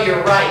you to know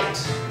you're right.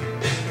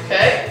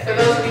 Okay? For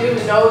those of you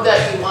who know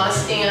that you want to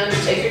stand,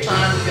 take your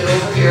time to get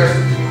over here.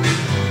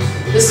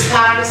 This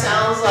pattern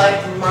sounds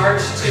like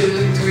march,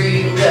 2,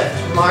 3,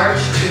 lift.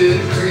 March, 2,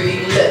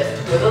 3,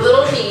 lift. With a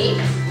little knee.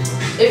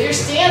 If you're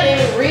standing,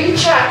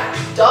 recheck,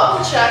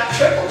 double check,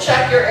 triple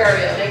check your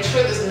area. Make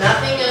sure there's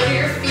nothing under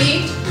your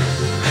feet.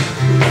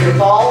 Your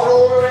ball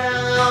rolled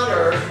around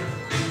or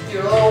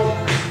your little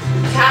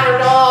cat or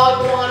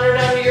dog wandered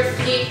under your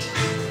feet.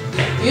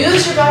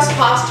 Use your best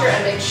posture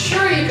and make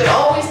sure you can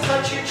always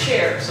touch your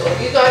chair. So if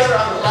you guys are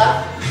on the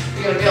left,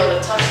 you're going to be able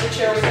to touch the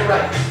chair with your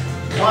right.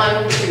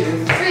 1,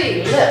 2,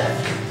 3,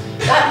 lift.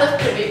 That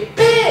lift can be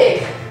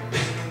big.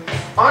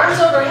 Arms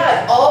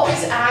overhead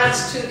always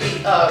adds to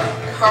the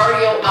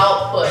cardio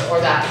output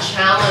or that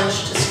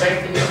challenge to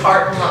strengthen your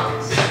heart and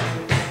lungs.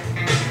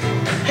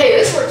 Hey,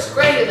 this works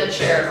great in the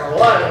chair.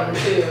 1,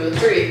 2,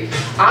 3.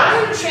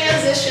 I'm going to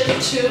transition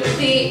to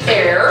the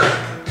air.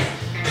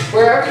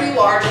 Wherever you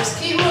are,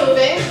 just keep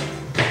moving.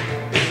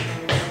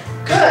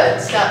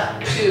 Good.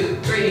 Step, 2,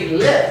 3,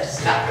 lift.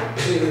 Step,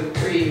 2,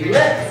 3,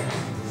 lift.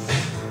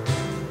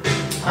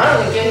 I'm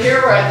going to get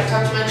here where I can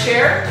touch my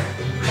chair.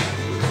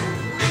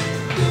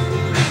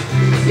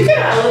 You can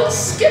add a little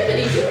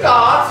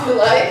skippity-doo-dah if you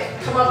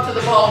like. Come up to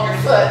the ball of your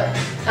foot.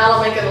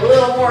 That'll make it a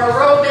little more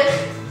aerobic.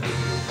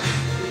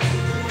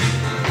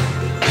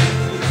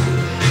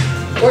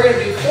 We're going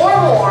to do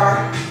 4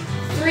 more.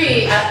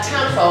 3 at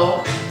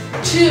tempo.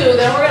 2,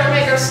 then we're going to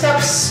make our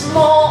steps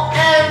small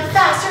and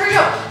fast. Here we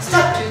go.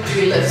 Step, 2,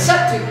 3, lift.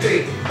 Step, 2,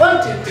 3.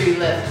 1, 2, 3,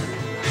 lift.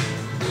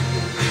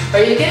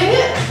 Are you getting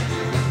it?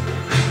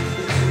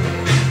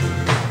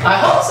 I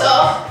hope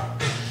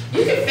so.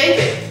 You can fake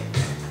it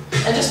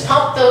and just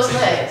pump those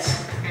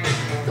legs.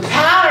 The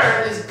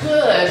pattern is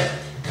good,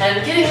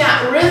 and getting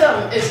that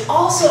rhythm is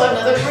also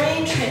another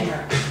brain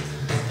trainer.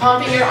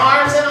 Pumping your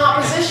arms in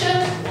opposition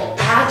will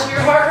add to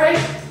your heart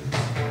rate.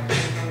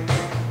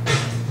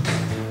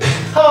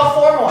 How about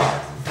 4 more?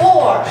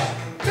 4,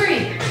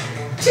 3,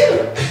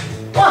 2,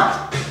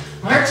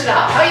 1. March it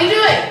out. How are you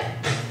doing?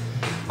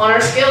 On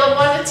our scale of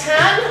 1 to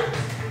 10,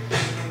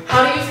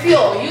 how do you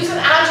feel? Use an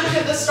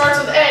adjective that starts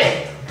with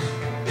A.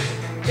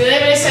 Did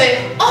anybody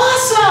say,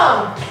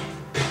 awesome?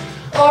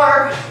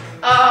 Or,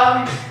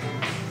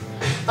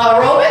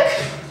 aerobic?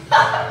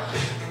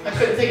 I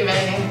couldn't think of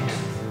anything.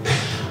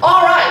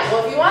 All right,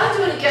 well, if you want to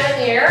do it again in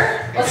the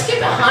air, let's get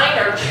behind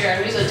our chair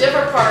and use a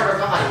different part of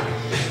our body.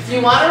 If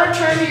you want to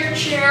return to your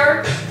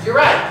chair, you're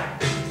right.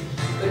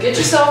 But get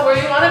yourself where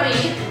you want to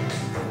be.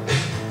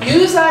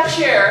 Use that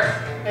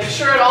chair. Make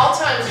sure at all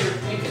times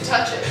you can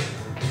touch it.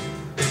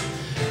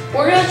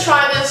 We're going to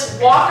try this.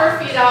 Walk our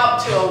feet out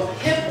to a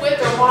hip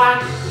width or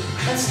wide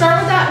and start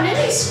with that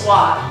mini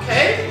squat,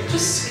 okay?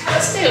 Just kind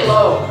of stay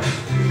low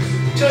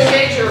to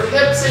engage your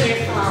hips and your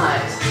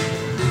thighs.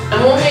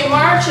 And when we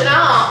march it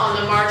out on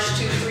the march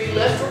 2, 3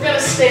 lift, we're going to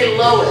stay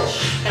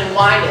lowish and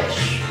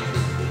wideish.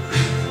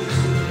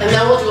 And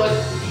then we'll do a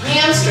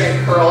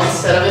hamstring curl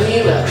instead of a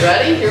knee lift.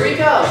 Ready? Here we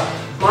go.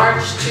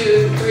 March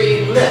 2,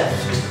 3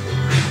 lift.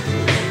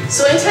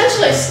 So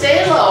intentionally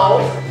stay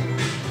low.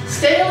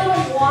 Stay a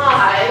little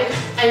wide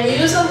and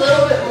use a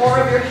little bit more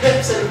of your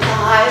hips and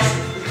thighs.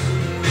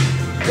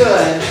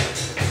 Good.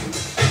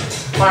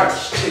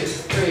 March, 2,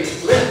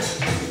 3,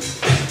 lift.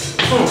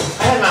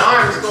 I had my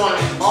arms going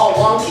all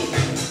wonky.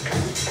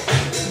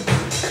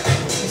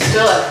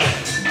 Still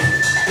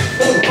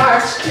it.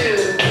 March,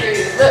 2,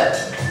 3, lift.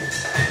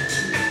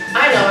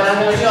 I know what I'm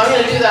going to do. I'm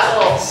going to do that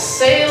little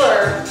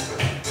sailor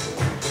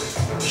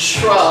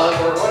shrug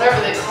or whatever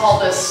they call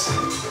this.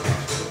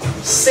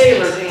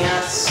 Sailor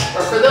dance,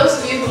 or for those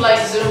of you who like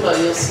Zumba,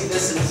 you'll see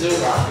this in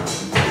Zumba.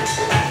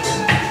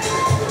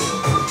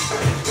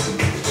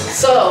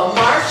 So,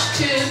 march,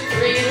 2,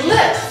 3,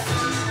 lift.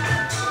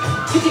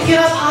 You can get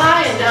up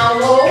high and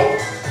down low.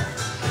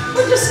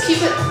 Or just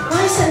keep it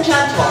nice and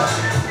gentle.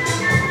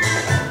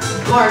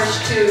 March,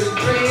 2,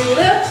 3,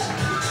 lift.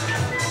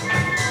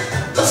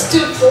 Let's do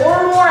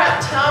 4 more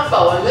at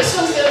tempo, and this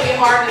one's going to be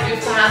hard to do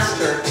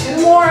faster.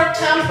 2 more at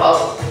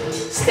tempo.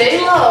 Stay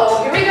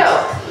low. Here we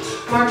go.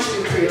 March,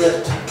 2, 3,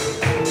 lift.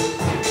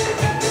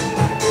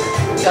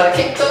 Gotta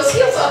kick those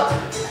heels up.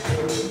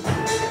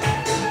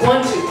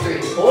 1, 2,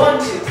 3. 1,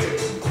 2,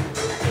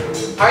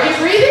 3. Are you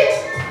breathing?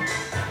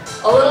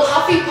 A little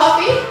huffy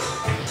puffy?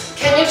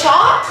 Can you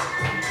talk?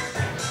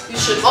 You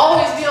should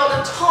always be able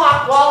to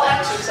talk while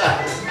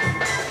exercising.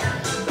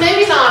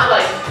 Maybe not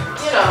like,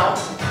 you know,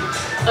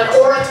 an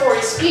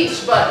oratory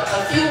speech, but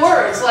a few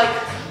words like,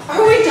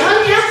 are we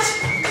done yet?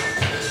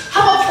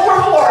 How about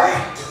 4 more?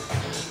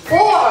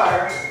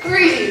 4,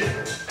 3,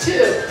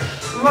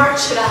 2,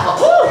 march it out.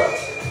 Woo!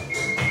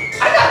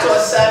 I got to a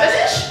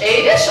 7-ish,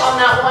 8-ish on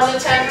that 1 to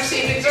 10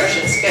 perceived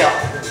exertion scale.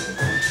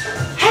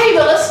 Hey,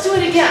 but let's do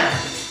it again.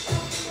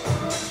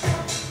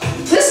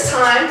 This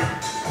time,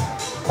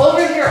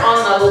 over here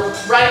on the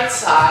right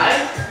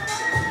side,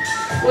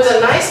 with a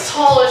nice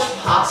tallish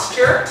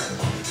posture.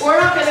 We're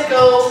not going to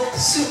go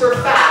super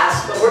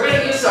fast, but we're going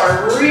to use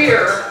our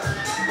rear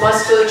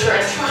musculature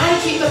and try to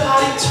keep the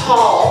body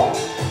tall.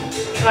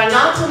 Try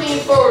not to lean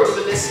forward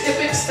with this hip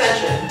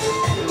extension.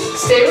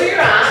 Stay where you're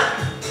at.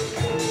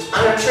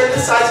 I'm going to turn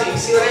this side so you can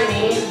see what I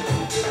mean.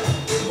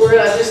 We're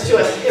going to just do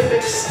a hip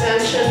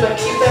extension, but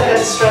keep that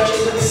head stretching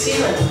to the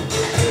ceiling.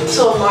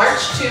 So march,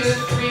 2,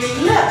 3,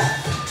 lift.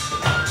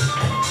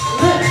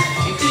 Lift.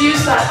 You could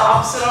use that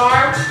opposite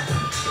arm,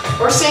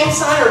 or same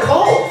side, or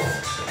both.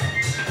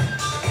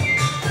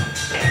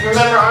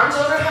 Remember, arms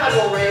overhead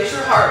will raise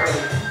your heart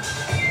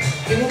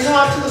rate. You can come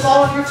up to the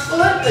ball with your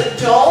foot, but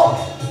don't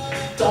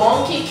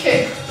donkey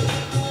kick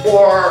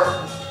or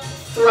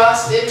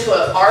thrust into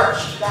an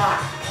arched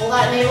back. Pull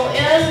that navel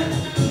in,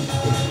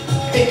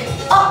 pick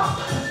up.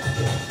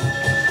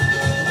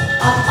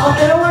 Up, up,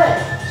 and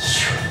away.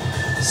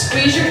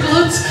 Squeeze your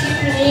glutes,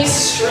 keep your knees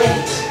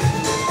straight.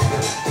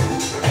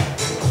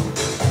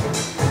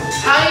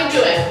 How are you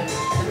doing?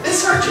 If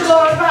this hurts your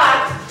lower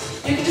back,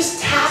 you can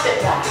just tap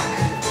it back.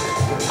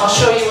 I'll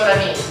show you what I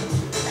mean.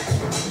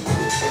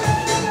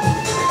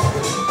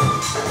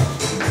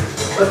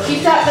 But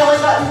keep that belly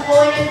button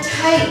pulling in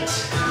tight.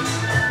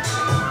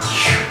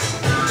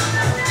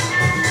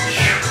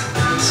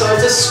 So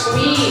it's a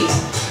squeeze.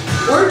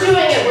 We're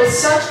doing it with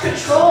such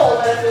control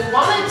that if we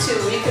wanted to,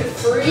 we could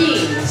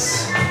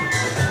freeze.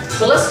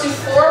 But let's do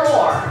 4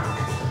 more.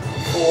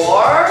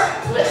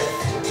 4, lift.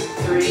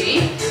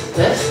 3,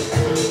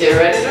 lift. Get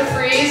ready to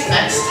freeze.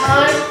 Next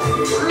time,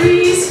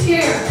 freeze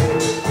here.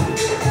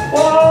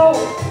 Whoa.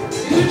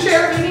 Use your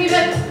chair if you need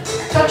it.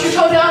 Touch your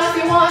toe down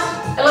if you want.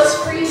 And let's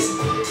freeze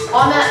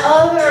on that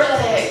other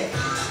leg.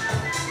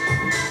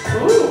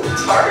 Ooh,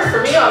 it's harder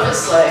for me on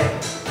this leg.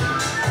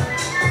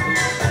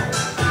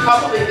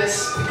 Probably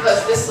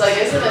because this leg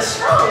isn't as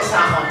strong as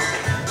that one.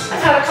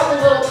 I've had a couple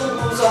little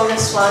boo-boos on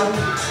this one.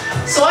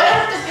 So I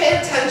have to pay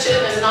attention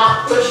and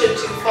not push it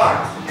too far.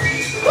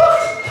 Woo,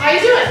 how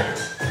you doing?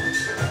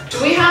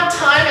 Do we have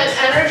time and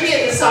energy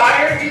and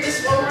desire to do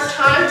this one more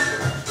time?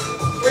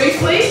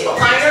 Briefly,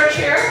 behind our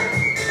chair.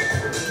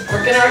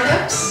 Working our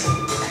hips.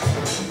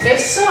 If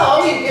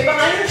so, you get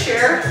behind your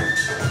chair.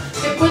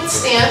 Hip width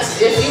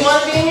stance. If you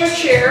want to be in your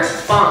chair,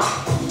 fine.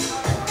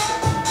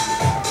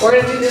 We're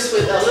going to do this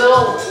with a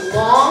little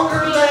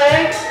longer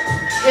leg,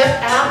 hip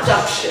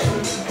abduction.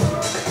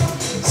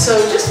 So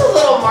just a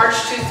little march,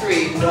 2,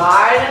 3,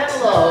 wide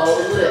and low,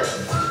 lift.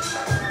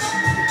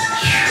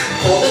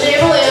 Hold the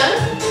navel in.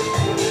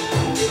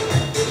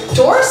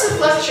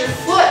 Dorsiflex your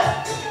foot.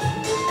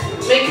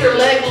 Make your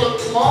leg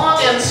look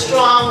long and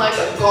strong like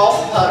a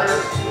golf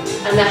putter.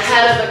 And the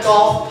head of the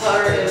golf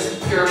putter is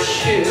your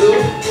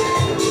shoe.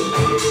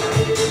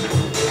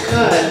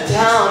 Good.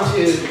 Down,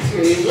 2,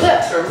 3,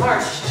 lift or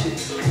march, 2, 3.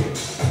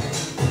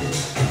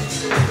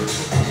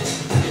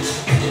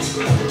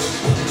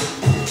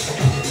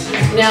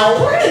 Now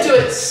we're going to do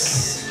it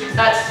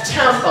at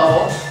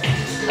tempo,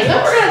 and then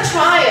we're going to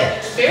try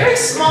it very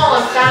small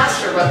and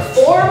faster, but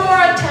 4 more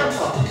at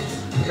tempo.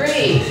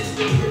 3,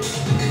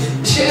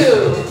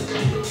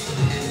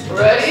 2,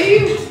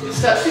 ready?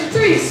 Step 2,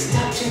 3,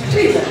 step 2,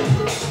 3,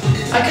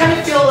 lift. I kind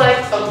of feel like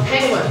a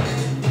penguin.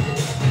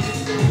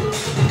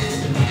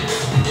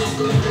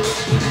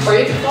 Or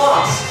you can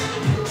floss.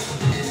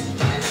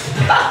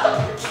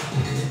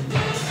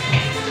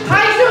 How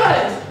you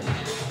doing?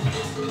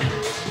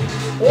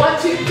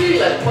 1, 2, 3,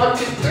 lift. 1,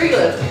 2, 3,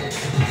 lift.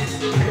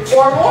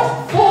 4 more.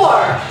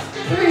 4,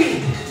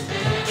 3.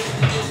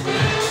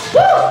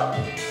 Woo!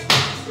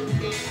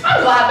 I'm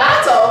glad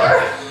that's over.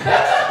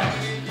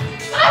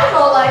 I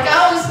felt like I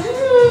was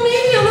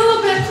maybe a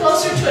little bit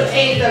closer to an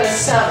 8 than a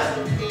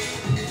 7.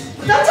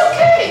 But that's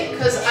okay,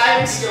 because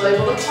I'm still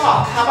able to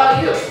talk. How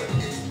about you?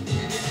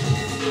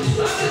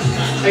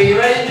 Are you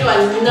ready to do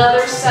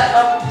another set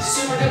of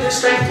super duper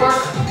strength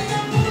work?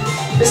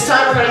 This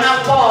time we're going to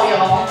have a ball,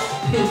 y'all.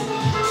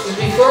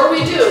 Before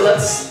we do,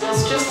 let's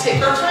just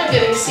take our time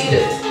getting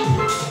seated.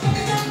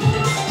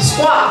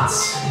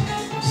 Squats.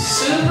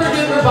 Super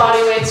duper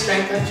body weight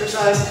strength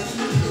exercise.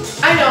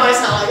 I know I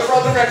sound like a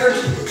broken record,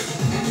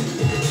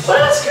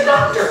 but ask your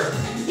doctor.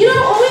 You know,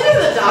 when we go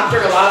to the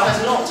doctor, a lot of times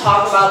we don't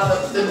talk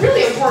about the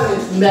really important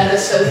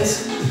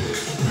medicines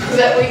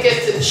that we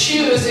get to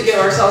choose to give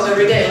ourselves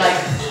every day, like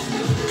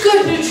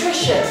good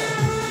nutrition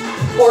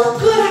or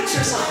good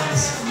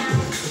exercise.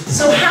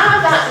 So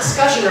have that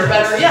discussion, or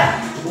better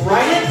yet,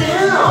 write it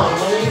down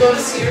when you go to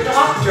see your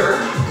doctor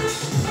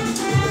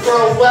for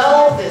a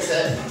well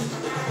visit.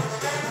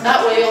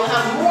 That way you'll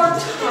have more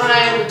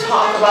time to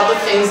talk about the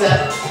things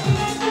that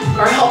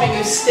are helping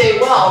you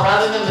stay well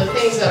rather than the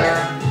things that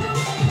are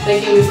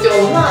making you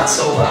feel not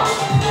so well.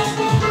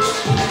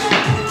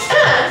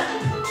 And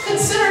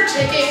consider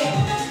taking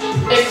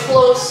a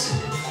close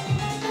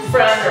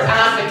friend or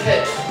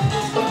advocate.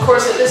 Of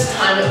course, at this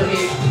time it would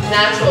be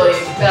naturally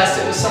best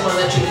if it was someone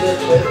that you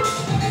lived with,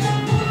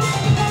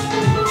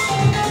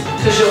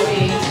 because you'll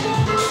be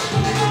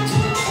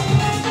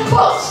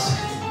close.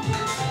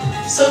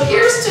 So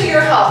here's to your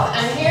health,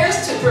 and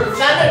here's to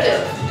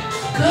preventative,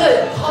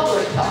 good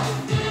public health.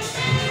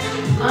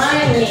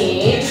 I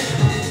need,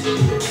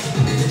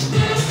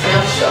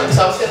 I'm sure,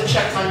 so I was going to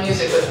check my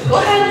music, but go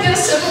ahead and get a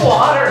sip of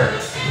water.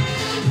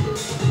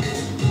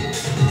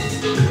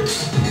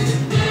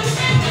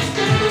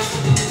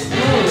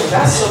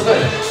 That's so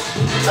good.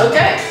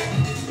 Okay.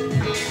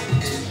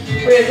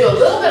 We're going to do a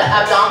little bit of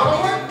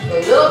abdominal work, a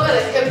little bit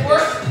of hip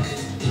work,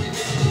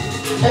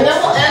 and then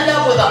we'll end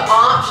up with an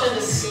option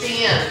to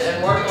stand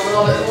and work a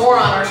little bit more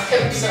on our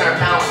hips and our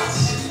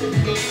balance.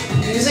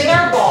 Using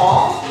our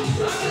ball.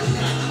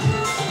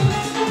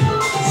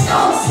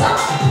 Salsa.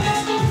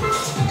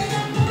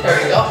 There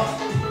we go.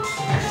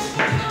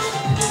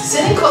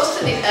 Sitting close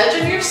to the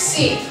edge of your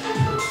seat,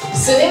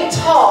 sitting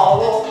tall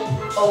will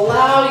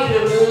allow you to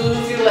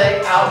move your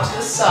leg out to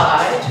the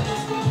side.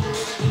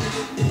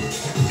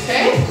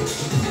 Okay?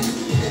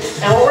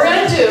 And what we're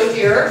going to do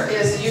here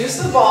is use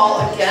the ball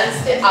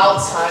against the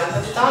outside of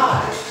the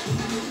thigh.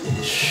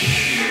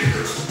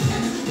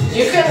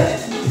 You can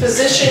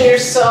position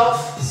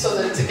yourself so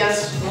that it's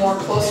against more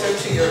closer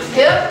to your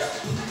hip.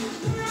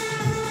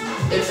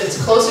 If it's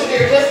closer to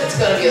your hip, it's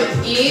going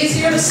to be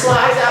easier to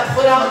slide that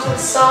foot out to the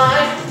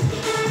side.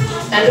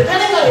 And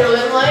depending on your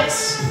limb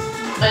lengths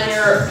and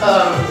your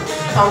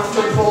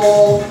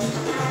comfortable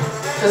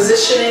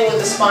positioning with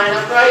the spine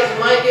upright, you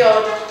might be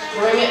able to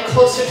bring it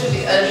closer to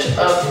the edge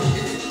of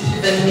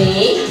the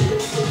knee.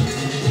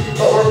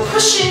 But we're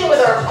pushing with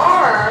our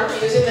arm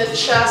using the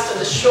chest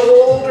and the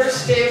shoulder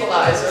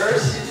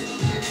stabilizers,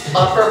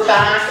 upper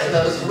back and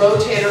those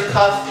rotator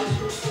cuff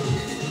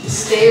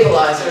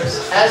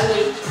stabilizers as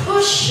we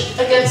push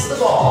against the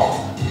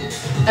ball.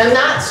 And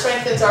that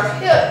strengthens our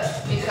hip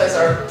because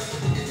our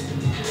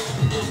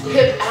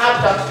hip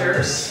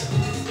abductors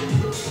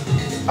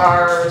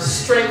are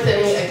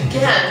strengthening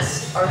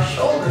against our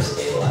shoulder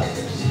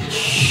stabilizers.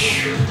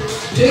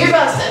 Do your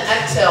best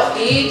and exhale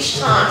each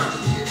time.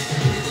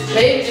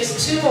 Maybe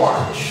just 2 more.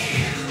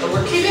 And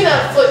we're keeping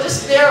that foot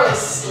just barely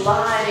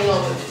sliding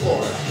over the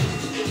floor.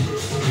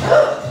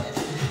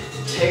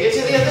 Take it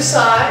to the other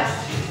side.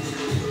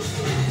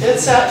 Get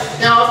set.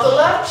 Now if the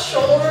left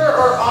shoulder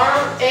or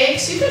arm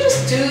aches, you can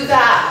just do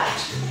that.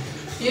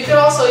 You can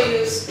also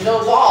use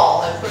no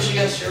ball and push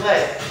against your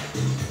leg.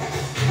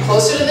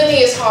 Closer to the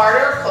knee is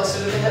harder, closer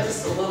to the hip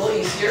is a little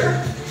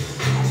easier.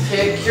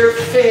 Pick your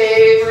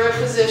favorite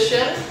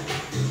position.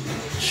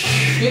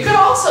 You could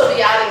also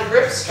be adding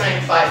grip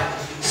strength by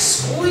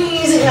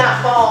squeezing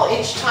that ball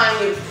each time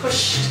you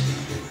pushed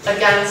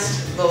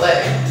against the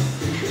leg.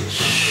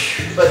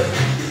 But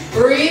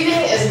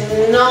breathing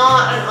is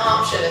not an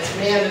option, it's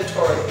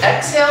mandatory.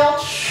 Exhale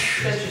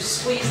as you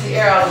squeeze the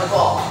air out of the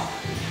ball.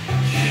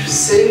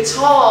 Sitting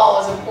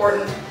tall is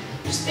important.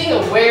 Just being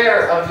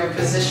aware of your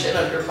position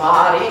of your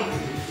body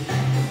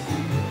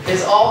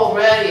is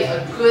already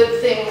a good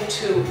thing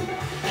to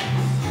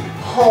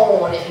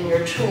hone in your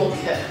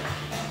toolkit.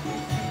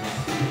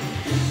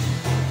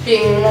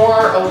 Being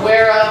more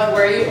aware of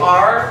where you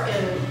are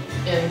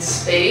in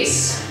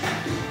space,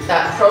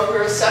 that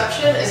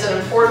proprioception is an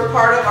important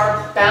part of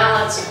our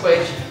balance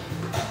equation.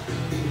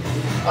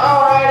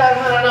 All right, I've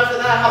had enough of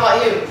that. How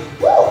about you?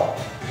 Woo!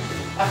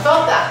 I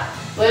felt that.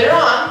 Later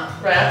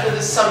on, right after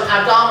this some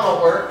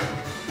abdominal work,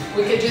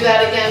 we could do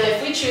that again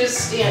if we choose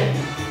standing.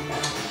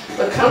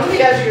 But come to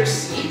the edge of your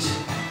seat,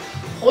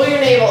 pull your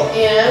navel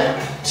in,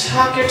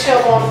 tuck your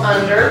tailbone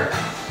under,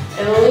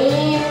 and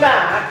lean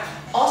back.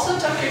 Also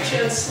tuck your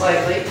chin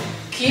slightly.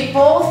 Keep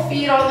both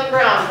feet on the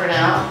ground for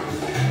now.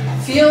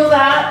 Feel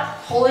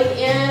that pulling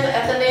in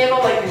at the navel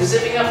like you're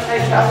zipping up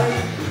tight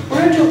trousers. We're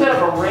going to do a bit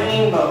of a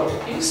rainbow.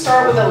 You can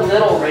start with a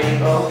little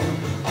rainbow.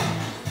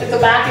 If the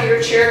back of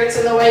your chair gets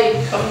in the way, you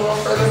can come a little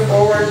further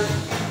forward.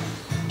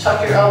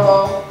 Tuck your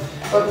elbow.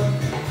 But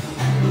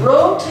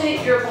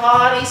rotate your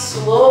body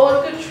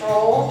slow and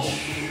controlled,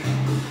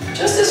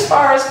 just as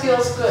far as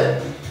feels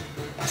good.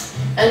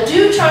 And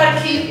do try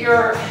to keep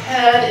your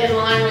head in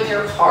line with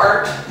your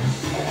heart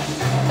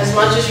as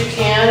much as you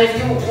can. If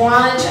you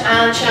wanted to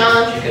add a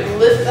challenge, you could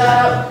lift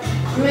that up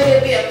Make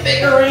it be a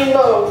bigger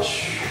rainbow.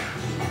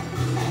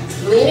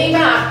 Leaning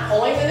back,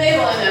 pulling the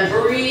navel in and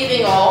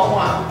breathing all the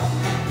while.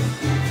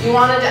 If you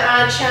wanted to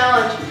add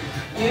challenge,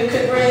 you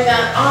could bring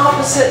that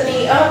opposite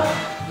knee up.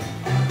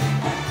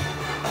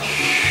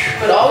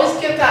 But always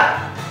get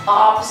that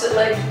opposite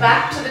leg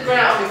back to the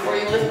ground before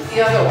you lift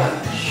the other one.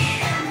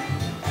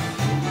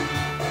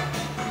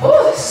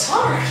 Oh, this is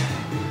hard.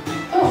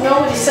 Oh,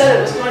 nobody said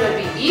it was going to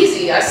be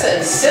easy. I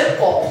said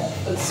simple,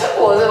 but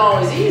simple isn't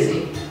always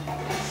easy.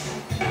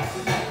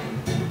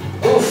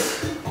 Oof.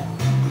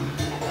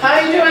 How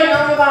are you doing?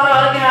 I'm about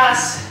out of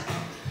gas.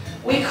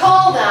 We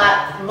call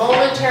that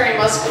momentary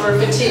muscular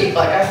fatigue.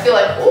 Like I feel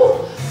like,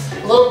 ooh,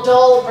 a little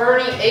dull,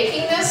 burning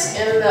achiness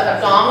in the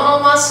abdominal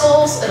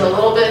muscles and a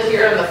little bit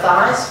here in the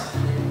thighs.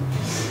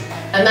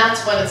 And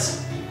that's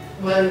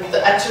when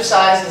the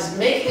exercise is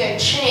making a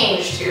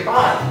change to your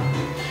body.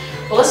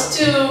 Well, let's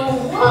do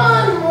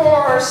one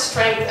more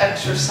strength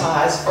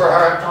exercise for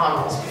our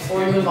abdominals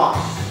before we move on.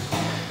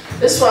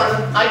 This one,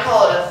 I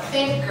call it a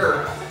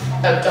thinker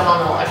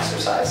abdominal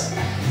exercise.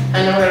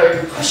 And then we're going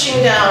to be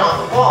pushing down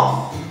on the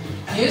ball.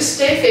 You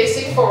stay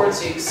facing forward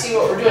so you can see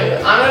what we're doing,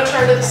 but I'm going to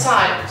turn to the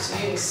side so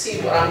you can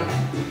see what I'm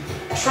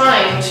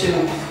trying to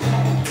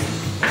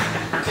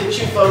get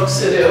you folks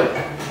to do.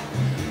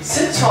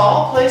 Sit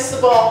tall, place the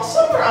ball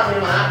somewhere on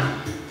your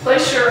mat,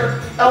 place your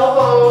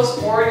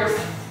elbows or your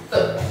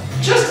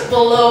just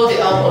below the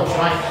elbow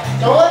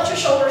joint. Don't let your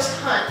shoulders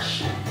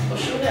hunch.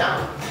 Push them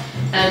down.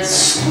 And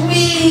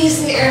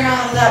squeeze the air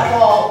out of that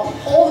ball.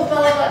 Pull the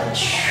belly button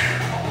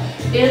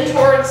in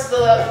towards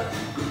the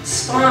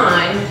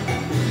spine.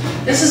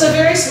 This is a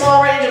very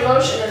small range of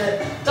motion and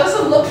it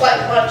doesn't look like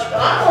much, but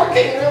I'm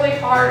working really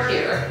hard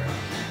here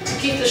to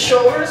keep the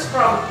shoulders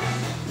from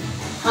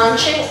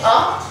hunching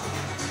up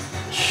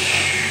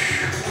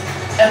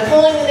and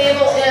pulling the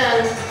navel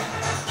in,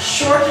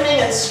 shortening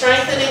and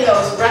strengthening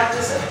those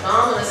rectus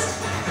abdominis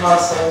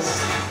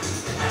muscles.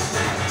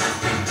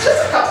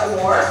 Just a couple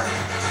more.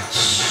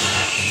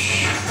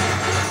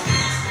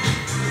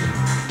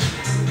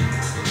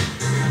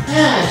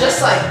 Yeah,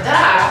 just like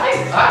that.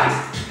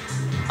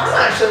 I'm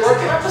actually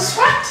working up a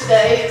sweat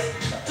today.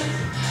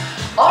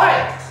 All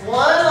right, one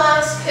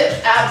last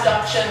hip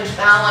abduction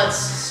balance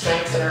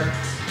strengthener.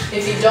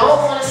 If you don't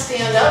want to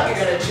stand up,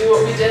 you're going to do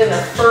what we did in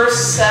the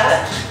first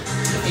set.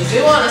 If you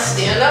do want to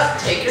stand up,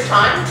 take your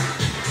time.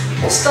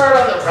 We'll start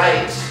on the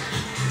right.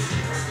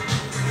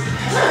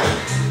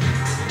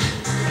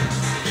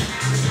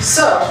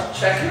 So,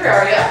 check your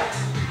area.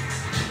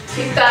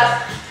 Keep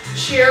that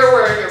chair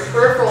where your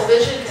peripheral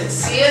vision can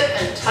see it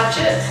and touch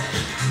it.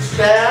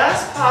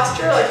 Best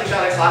posture, like you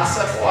got a glass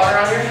of water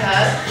on your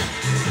head.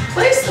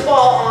 Place the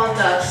ball on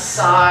the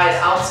side,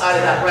 outside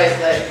of that right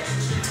leg.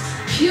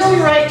 Peel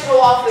your right toe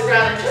off the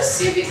ground and just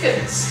see if you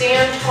can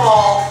stand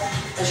tall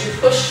as you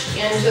push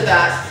into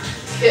that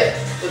hip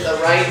with the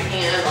right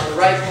hand on the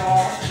right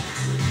ball.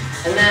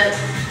 And then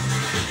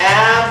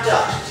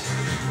abduct.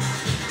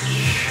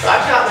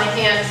 I've got my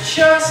hand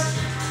just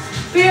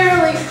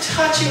barely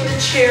touching the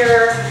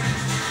chair.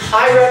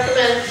 I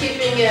recommend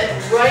keeping it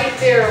right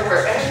there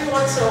where every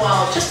once in a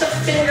while, just a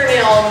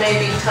fingernail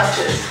maybe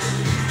touches.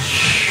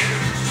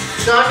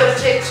 It's not going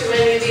to take too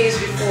many of these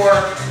before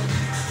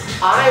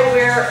I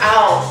wear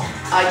out.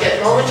 I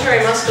get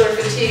momentary muscular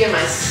fatigue in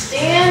my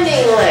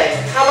standing leg.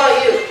 How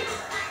about you?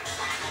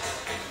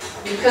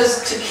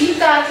 Because to keep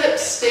that hip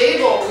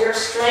stable, we're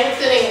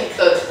strengthening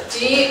the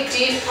deep,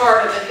 deep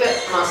part of the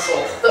hip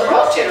muscle, the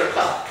rotator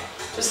cuff,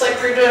 just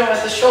like we're doing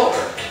with the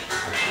shoulder.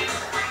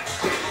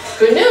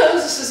 Good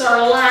news, this is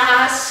our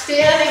last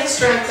standing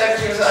strength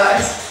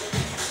exercise.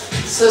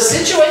 So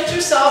situate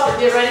yourself and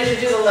get ready to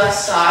do the left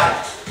side.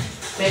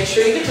 Make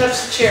sure you can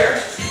touch the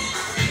chair.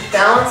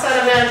 Balance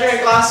that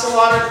imaginary glass of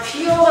water.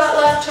 Peel that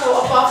left toe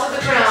up off of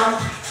the ground.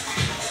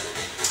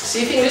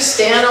 See if you can just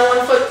stand on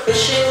one foot,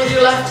 pushing with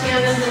your left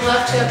hand into the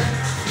left hip,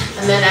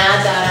 and then add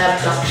that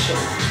abduction.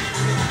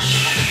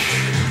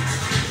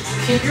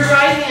 Keep your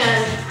right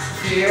hand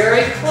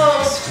very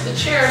close to the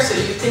chair so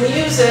you can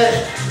use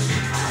it.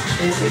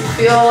 If you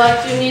feel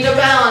like you need a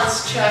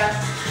balance check,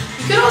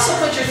 you can also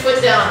put your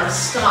foot down or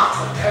stop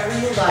whenever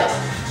you like.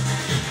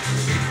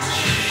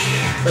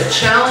 But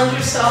challenge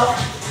yourself.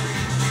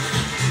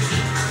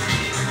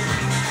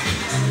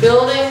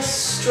 Building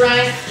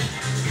strength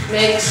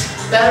makes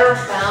better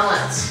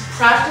balance.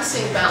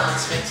 Practicing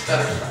balance makes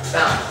better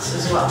balance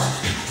as well.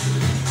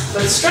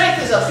 But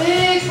strength is a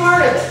big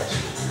part of it.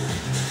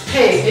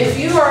 Hey, if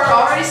you are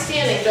already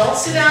standing, don't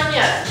sit down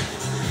yet.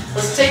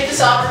 Let's take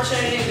this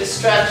opportunity to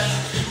stretch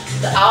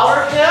the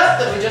outer hip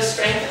that we just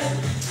strengthened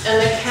and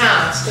the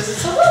calves, because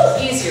it's a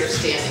little easier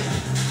standing.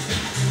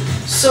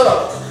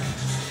 So,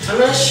 I'm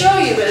going to show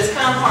you, but it's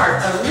kind of hard,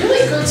 a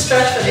really good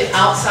stretch for the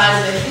outside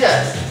of the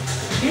hip.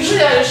 Usually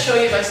I just show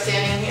you by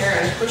standing here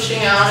and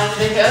pushing out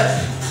into the hip,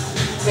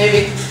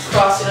 maybe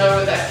crossing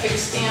over that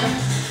kickstand.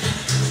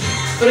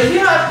 But if you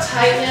have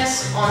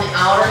tightness on the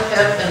outer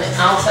hip and the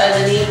outside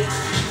of the knee,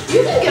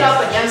 you can get up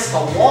against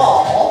the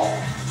wall,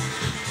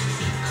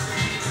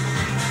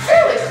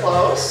 fairly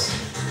close,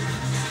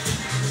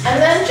 and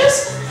then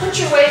just put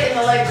your weight in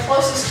the leg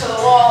closest to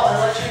the wall and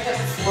let your hip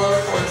flow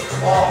towards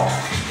the wall.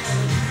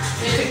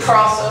 You could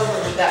cross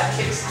over with that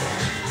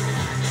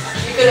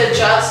kickstand. You could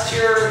adjust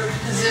your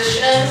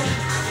position,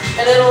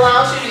 and it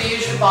allows you to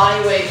use your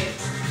body weight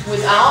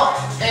without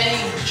any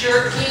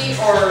jerky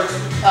or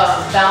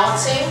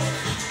bouncing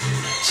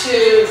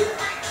to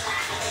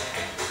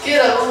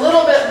get a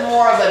little bit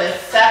more of an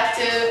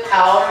effective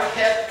outer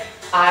hip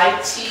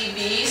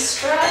ITB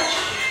stretch.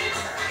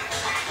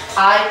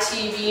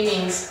 ITB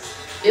means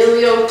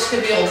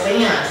iliotibial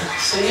band,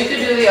 so you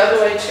could do the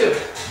other way too.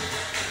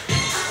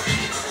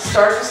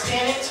 Start with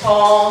standing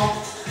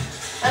tall,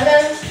 and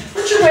then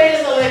put your weight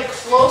in the leg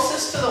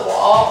closest to the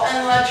wall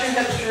and let your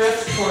hip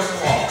drift toward the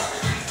wall.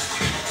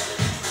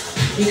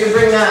 You can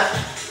bring that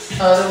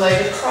other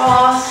leg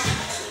across.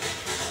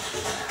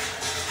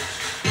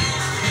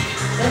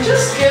 And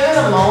just give it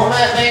a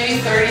moment,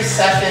 maybe 30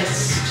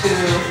 seconds to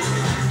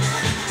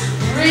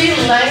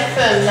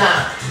re-lengthen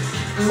that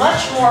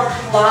much more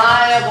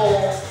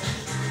pliable,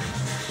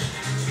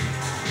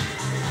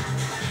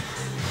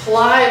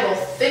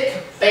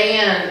 thick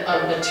band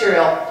of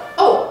material.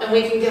 Oh, and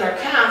we can get our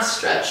calves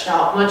stretched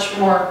out much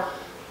more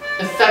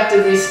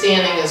effectively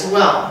standing as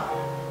well.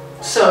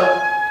 So,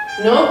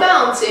 no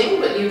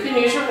bouncing, but you can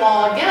use your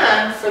wall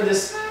again for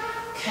this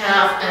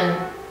calf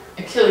and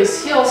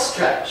Achilles heel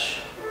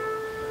stretch.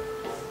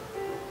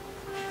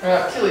 Or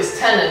Achilles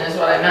tendon is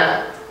what I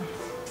meant.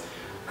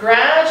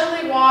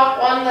 Gradually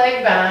walk one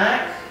leg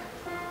back.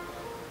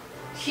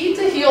 Keep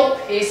the heel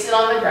pasted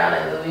on the ground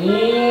and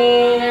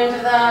lean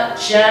into that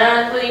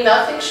gently.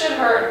 Nothing should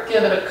hurt.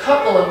 Give it a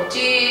couple of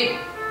deep,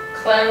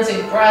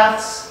 cleansing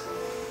breaths.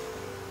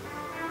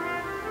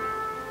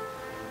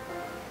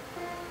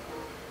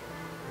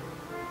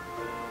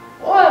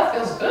 Oh, that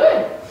feels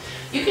good.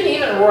 You can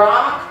even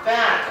rock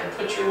back and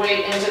put your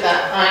weight into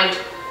that hind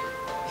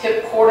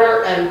hip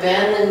quarter and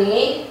bend the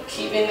knee,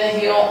 keeping the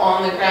heel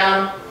on the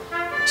ground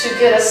to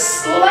get a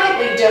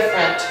slightly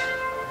different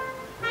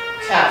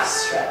calf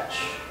stretch.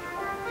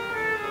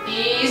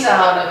 Ease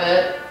out of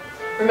it.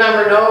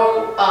 Remember,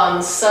 no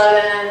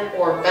sudden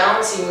or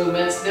bouncy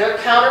movements. They're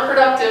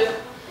counterproductive,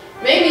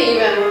 maybe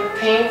even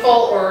painful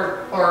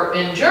or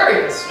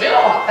injurious. We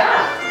don't want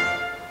that.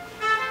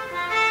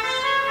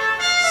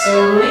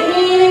 So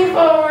leaning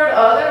forward,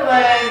 other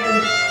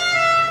leg,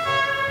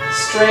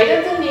 straight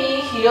at the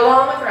knee, heel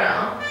on the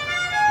ground.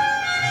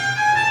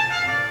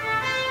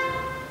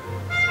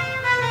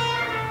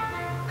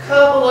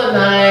 Couple of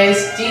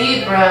nice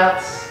deep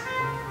breaths.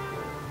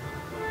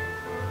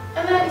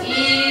 And then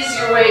ease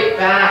your weight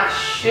back,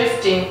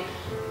 shifting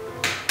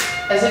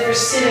as if you're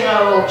sitting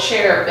on a little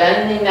chair,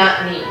 bending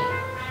that knee.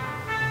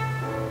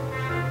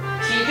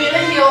 Keeping the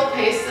heel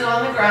pasted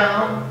on the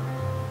ground.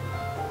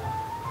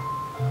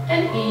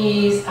 And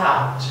ease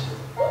out.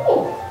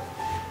 Ooh.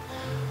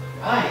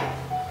 Right.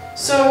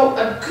 So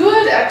a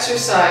good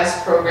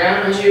exercise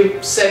program as you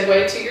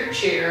segue to your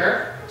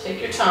chair.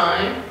 Take your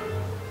time.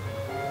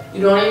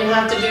 You don't even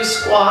have to do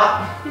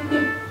squat.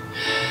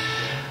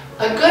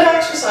 A good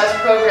exercise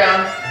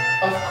program,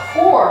 of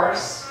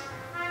course,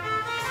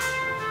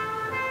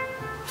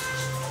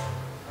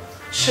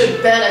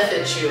 should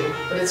benefit you,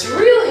 but it's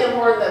really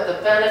important that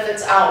the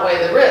benefits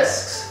outweigh the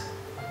risks.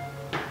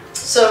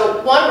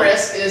 So one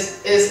risk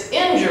is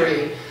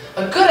injury.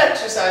 A good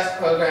exercise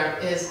program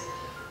is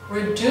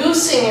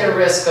reducing your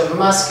risk of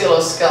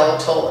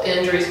musculoskeletal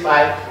injuries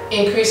by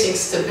increasing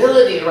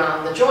stability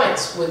around the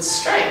joints with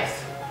strength.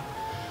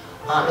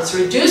 It's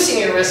reducing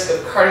your risk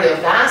of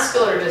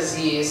cardiovascular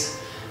disease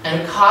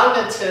and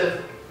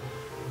cognitive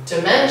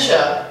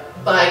dementia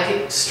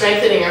by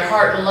strengthening your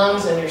heart and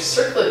lungs and your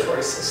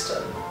circulatory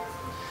system.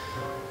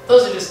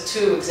 Those are just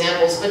two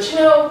examples, but you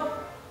know,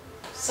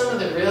 some of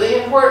the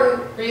really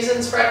important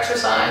reasons for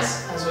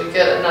exercise, as we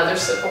get another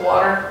sip of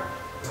water,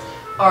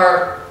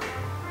 are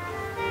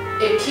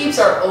it keeps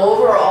our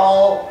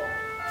overall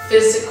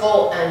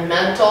physical and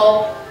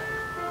mental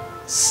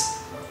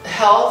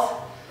health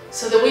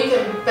so that we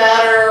can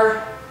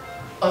better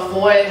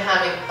avoid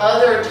having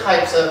other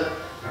types of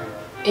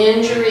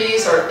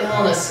injuries or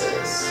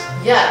illnesses.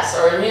 Yes,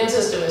 our immune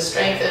system is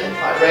strengthened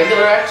by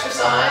regular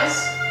exercise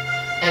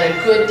and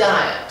a good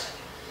diet.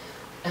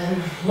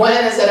 And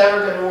when has it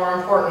ever been more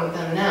important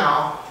than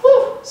now?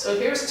 Whew. So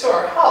here's to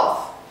our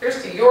health.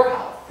 Here's to your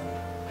health.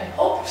 I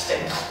hope you're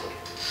staying healthy.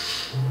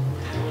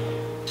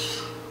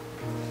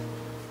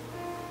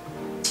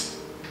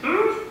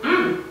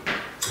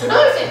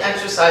 Another thing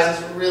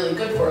exercise is really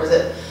good for is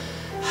it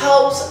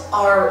helps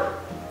our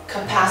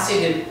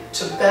capacity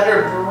to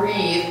better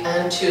breathe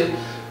and to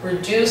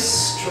reduce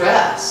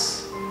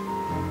stress.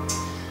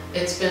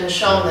 It's been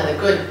shown that a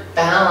good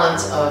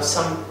balance of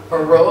some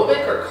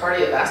aerobic or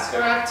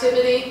cardiovascular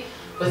activity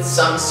with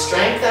some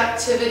strength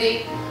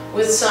activity,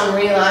 with some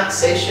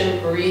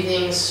relaxation,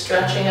 breathing,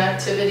 stretching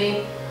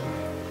activity,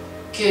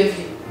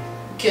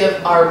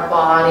 give our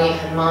body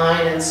and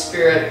mind and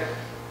spirit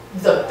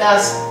the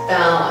best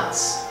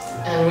balance.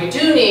 And we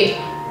do need,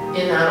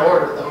 in that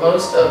order, the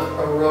most of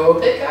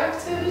aerobic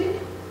activity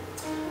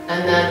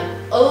And then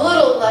a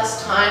little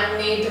less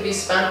time need to be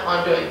spent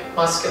on doing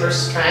muscular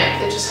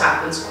strength. It just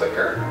happens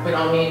quicker. We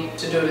don't need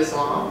to do it as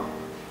long.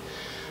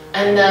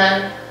 And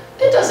then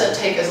it doesn't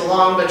take as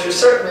long, but you're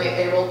certainly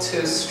able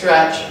to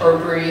stretch or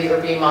breathe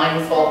or be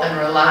mindful and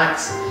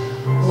relax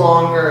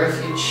longer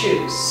if you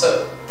choose.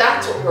 So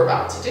that's what we're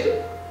about to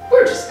do.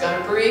 We're just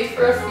going to breathe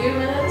for a few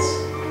minutes.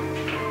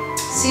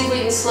 See if we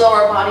can slow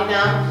our body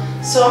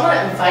down. So I'm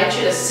going to invite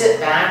you to sit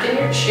back in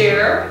your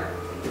chair.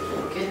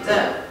 Get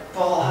that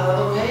ball out of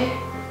the way.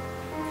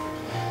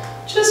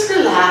 Just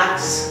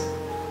relax.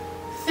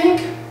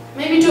 Think,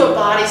 maybe do a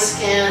body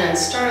scan and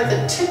start at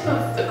the tip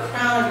of the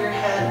crown of your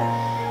head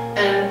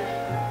and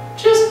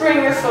just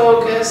bring your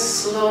focus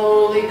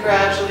slowly,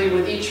 gradually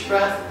with each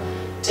breath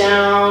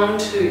down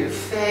to your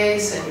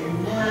face and your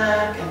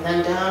neck, and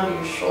then down to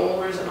your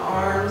shoulders and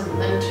arms, and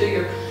then to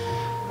your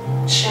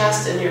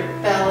chest and your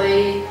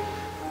belly,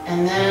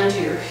 and then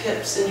to your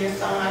hips and your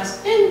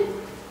thighs, and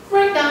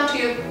right down to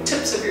your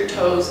tips of your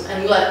toes,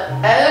 and let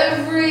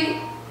every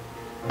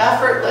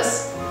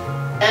effortless,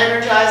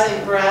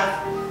 energizing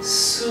breath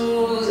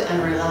soothe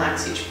and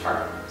relax each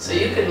part. So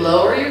you could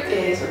lower your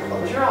gaze or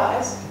close your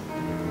eyes.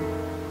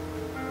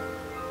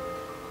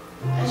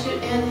 As you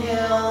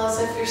inhale, as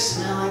if you're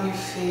smelling your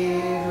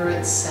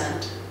favorite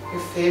scent, your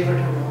favorite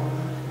aroma.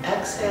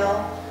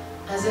 Exhale,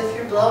 as if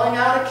you're blowing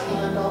out a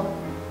candle,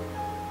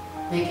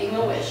 making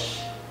a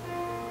wish.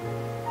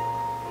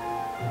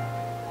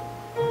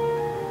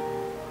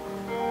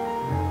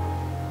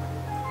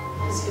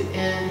 As you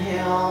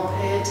inhale,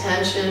 pay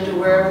attention to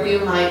wherever you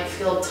might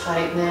feel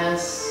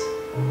tightness.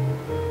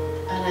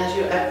 And as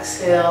you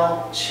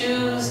exhale,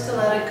 choose to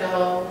let it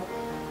go,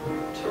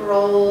 to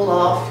roll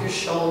off your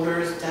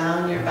shoulders,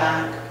 down your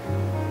back.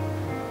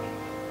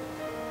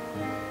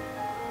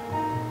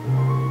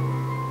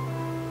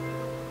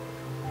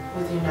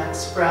 With your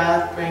next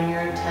breath, bring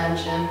your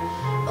attention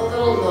a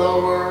little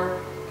lower,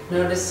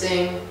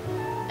 noticing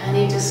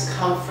any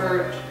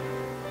discomfort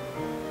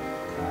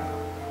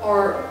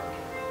or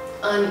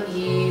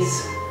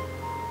unease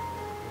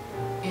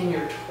in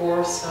your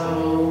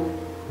torso,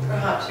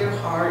 perhaps your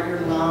heart, your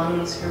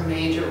lungs, your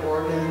major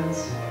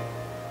organs.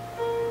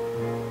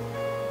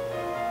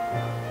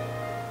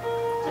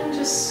 And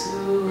just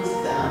soothe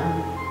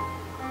them.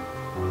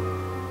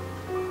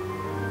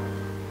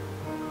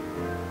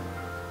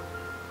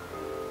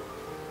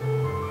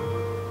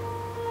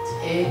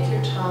 Take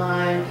your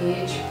time,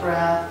 each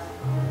breath,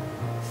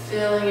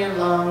 filling your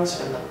lungs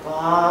from the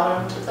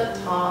bottom to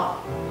the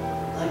top,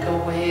 like a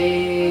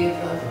wave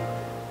of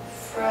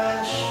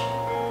fresh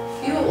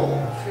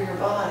fuel for your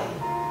body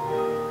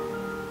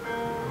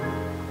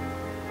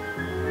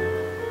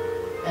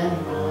and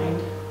your mind.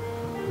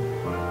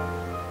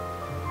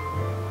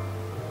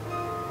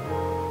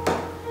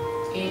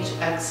 Each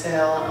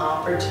exhale, an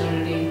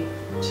opportunity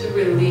to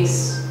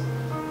release,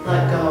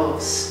 let go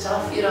of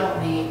stuff you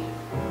don't need,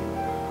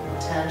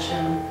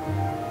 tension,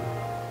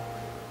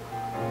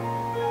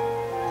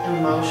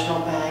 emotional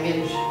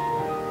baggage.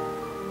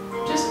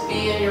 Just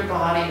be in your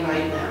body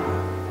right now.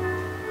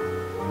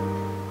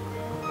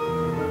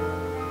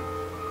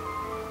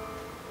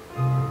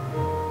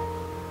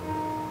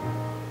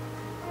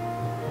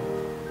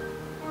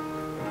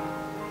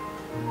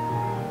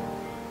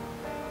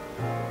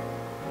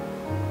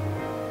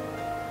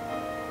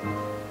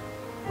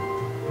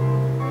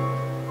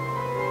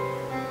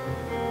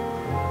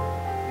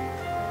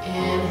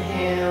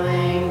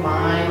 Inhaling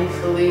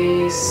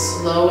mindfully,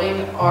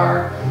 slowing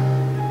our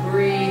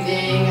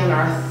breathing and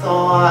our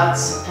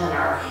thoughts and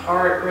our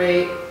heart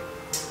rate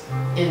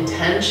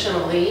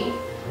intentionally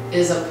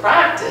is a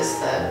practice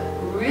that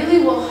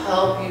really will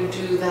help you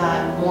do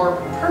that more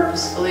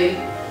purposefully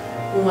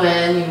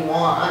when you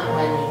want,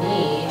 when you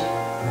need.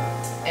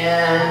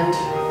 And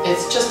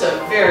it's just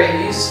a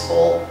very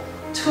useful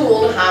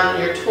tool to have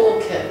in your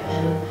toolkit.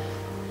 And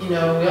you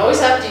know, we always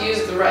have to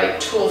use the right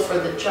tool for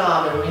the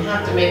job, and we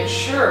have to make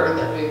sure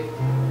that we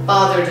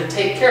bother to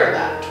take care of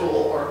that tool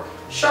or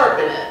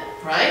sharpen it,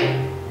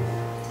 right?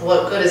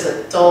 What good is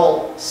a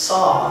dull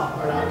saw?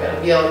 We're not going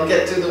to be able to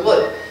get through the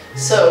wood.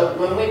 So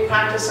when we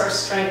practice our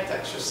strength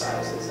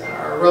exercises and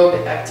our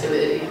aerobic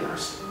activity and our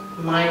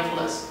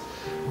mindfulness,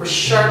 we're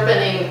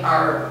sharpening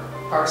our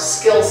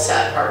skill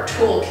set, our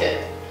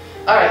toolkit.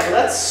 All right,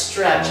 let's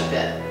stretch a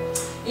bit.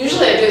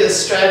 Usually I do the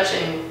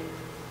stretching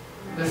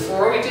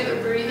before we do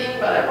the breathing,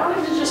 but I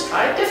wanted to just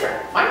try it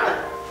different. Why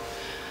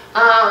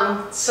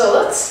not? So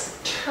let's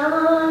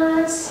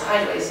turn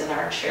sideways in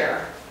our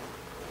chair.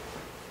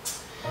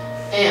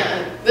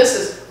 And this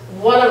is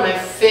one of my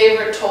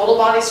favorite total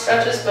body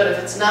stretches, but if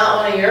it's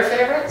not one of your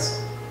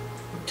favorites,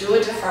 do a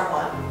different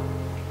one.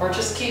 Or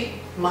just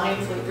keep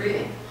mindfully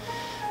breathing.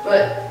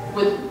 But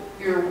with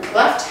your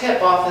left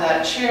hip off of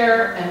that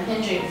chair and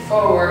hinging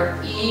forward,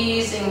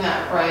 easing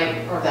that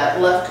right or that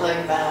left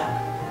leg back.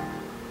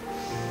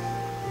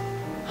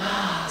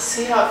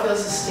 See how it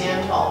feels to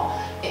stand tall.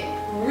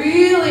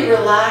 Really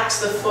relax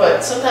the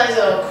foot. Sometimes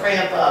it'll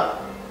cramp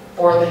up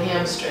or the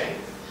hamstring.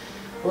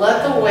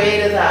 Let the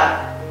weight of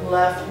that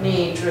left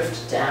knee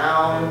drift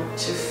down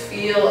to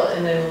feel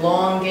an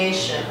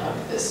elongation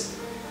of this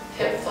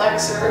hip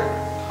flexor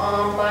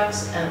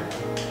complex and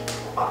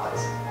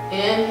quads.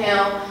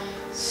 Inhale,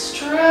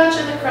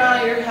 stretching the crown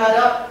of your head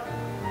up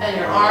and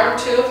your arm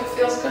too if it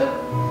feels good.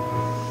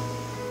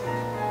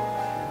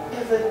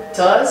 If it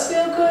does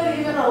feel good,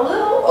 even a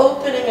little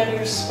opening of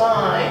your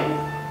spine.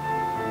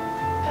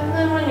 And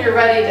then when you're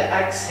ready to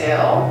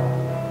exhale,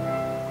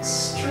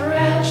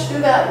 stretch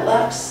through that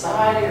left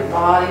side of your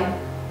body,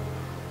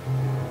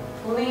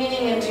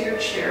 leaning into your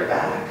chair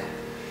back.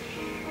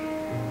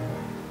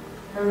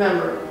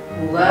 Remember,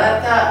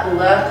 let that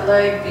left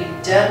leg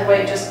be dead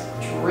weight, just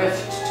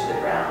drift to the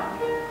ground.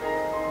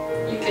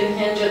 You can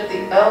hinge at the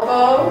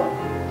elbow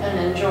and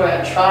enjoy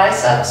a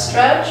tricep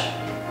stretch.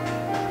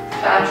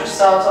 Pat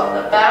yourselves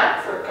on the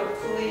back for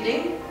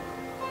completing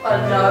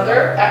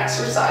another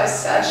exercise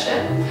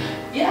session.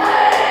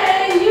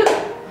 Yay, you!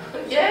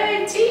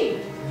 Yay, team!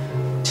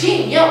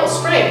 Team Yellow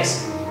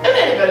Springs, and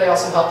anybody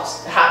else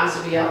who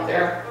happens to be out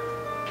there.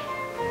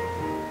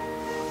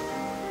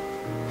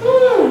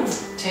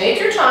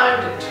 Take your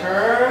time to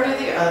turn to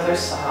the other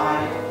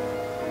side.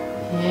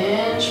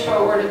 Hinge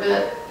forward a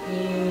bit,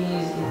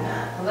 easing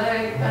that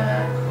leg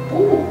back.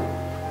 Ooh.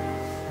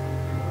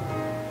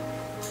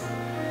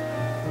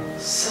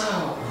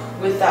 So,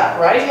 with that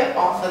right hip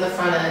off of the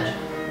front edge,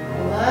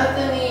 let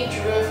the knee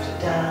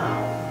drift down.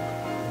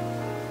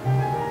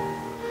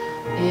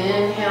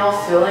 Inhale,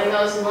 filling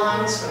those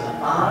lungs from the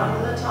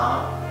bottom to the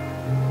top.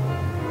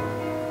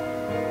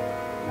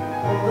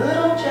 A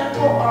little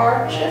gentle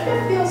arch if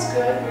it feels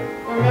good.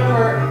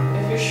 Remember,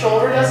 if your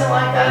shoulder doesn't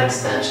like that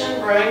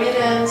extension, bring it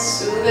in,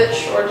 soothe it,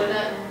 shorten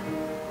it,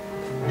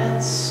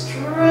 and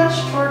stretch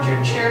towards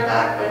your chair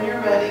back when you're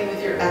ready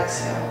with your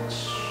exhale.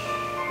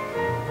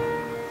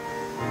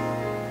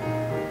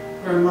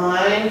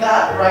 Remind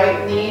that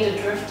right knee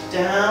to drift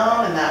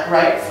down and that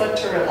right foot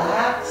to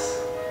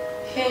relax.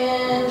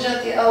 Hinge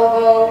at the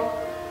elbow.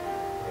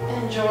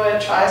 Enjoy a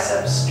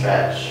tricep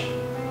stretch.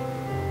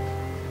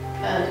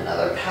 And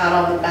another pat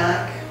on the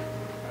back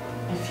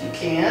if you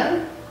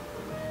can.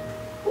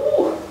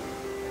 Ooh,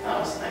 that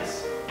was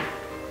nice.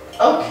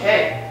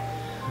 Okay,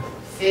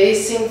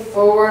 facing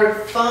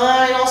forward,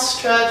 final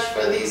stretch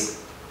for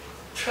these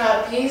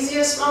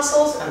trapezius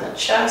muscles and the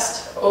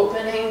chest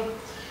opening.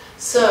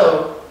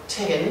 So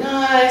take a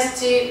nice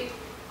deep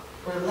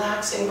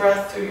relaxing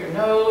breath through your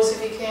nose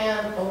if you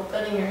can,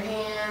 opening your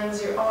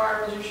hands, your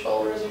arms, your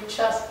shoulders, your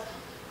chest.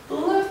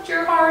 Lift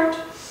your heart.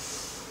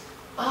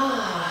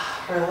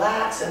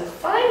 Relax and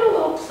find a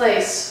little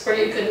place where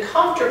you can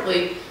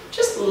comfortably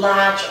just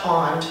latch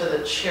on to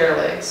the chair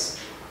legs.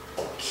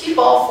 Keep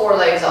all four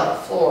legs on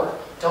the floor.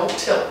 Don't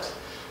tilt,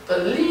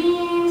 but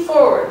lean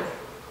forward,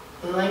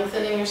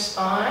 lengthening your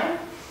spine.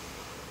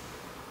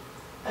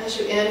 As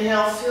you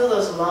inhale, feel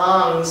those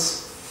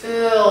lungs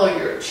fill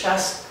your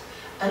chest.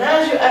 And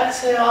as you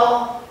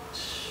exhale,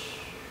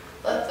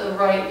 let the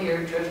right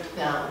ear drift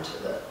down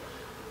to the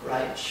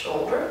right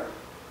shoulder.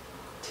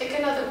 Take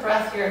another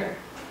breath here.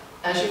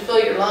 As you fill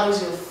your lungs,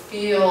 you'll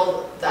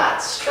feel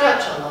that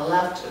stretch on the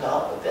left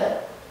develop a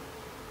bit.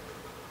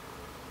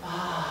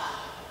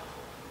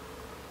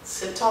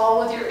 Sit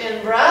tall with your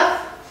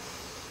in-breath.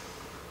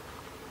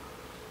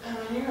 And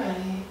when you're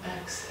ready,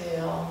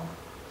 exhale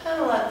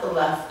and let the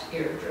left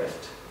ear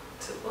drift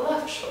to the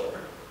left shoulder.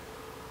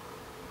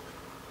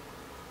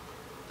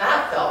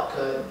 That felt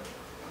good.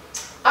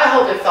 I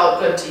hope it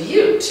felt good to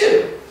you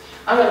too.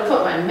 I'm going to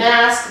put my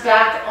mask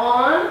back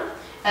on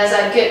as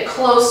I get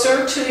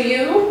closer to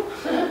you,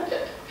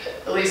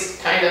 at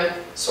least kind of,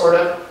 sort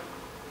of,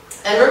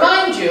 and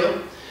remind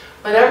you,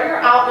 whenever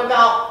you're out and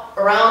about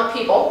around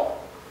people,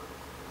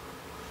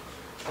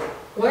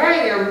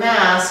 wearing your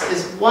mask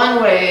is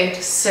one way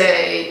to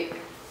say,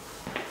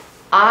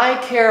 I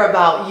care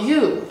about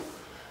you.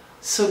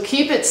 So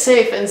keep it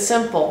safe and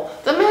simple.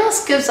 The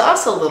mask gives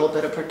us a little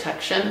bit of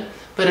protection,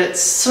 but it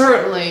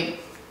certainly,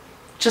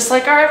 just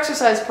like our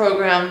exercise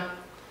program,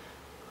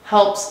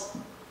 helps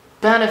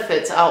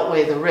benefits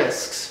outweigh the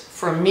risks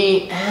for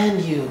me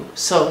and you.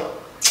 So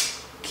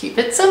keep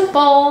it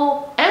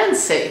simple and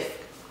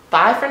safe.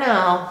 Bye for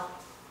now.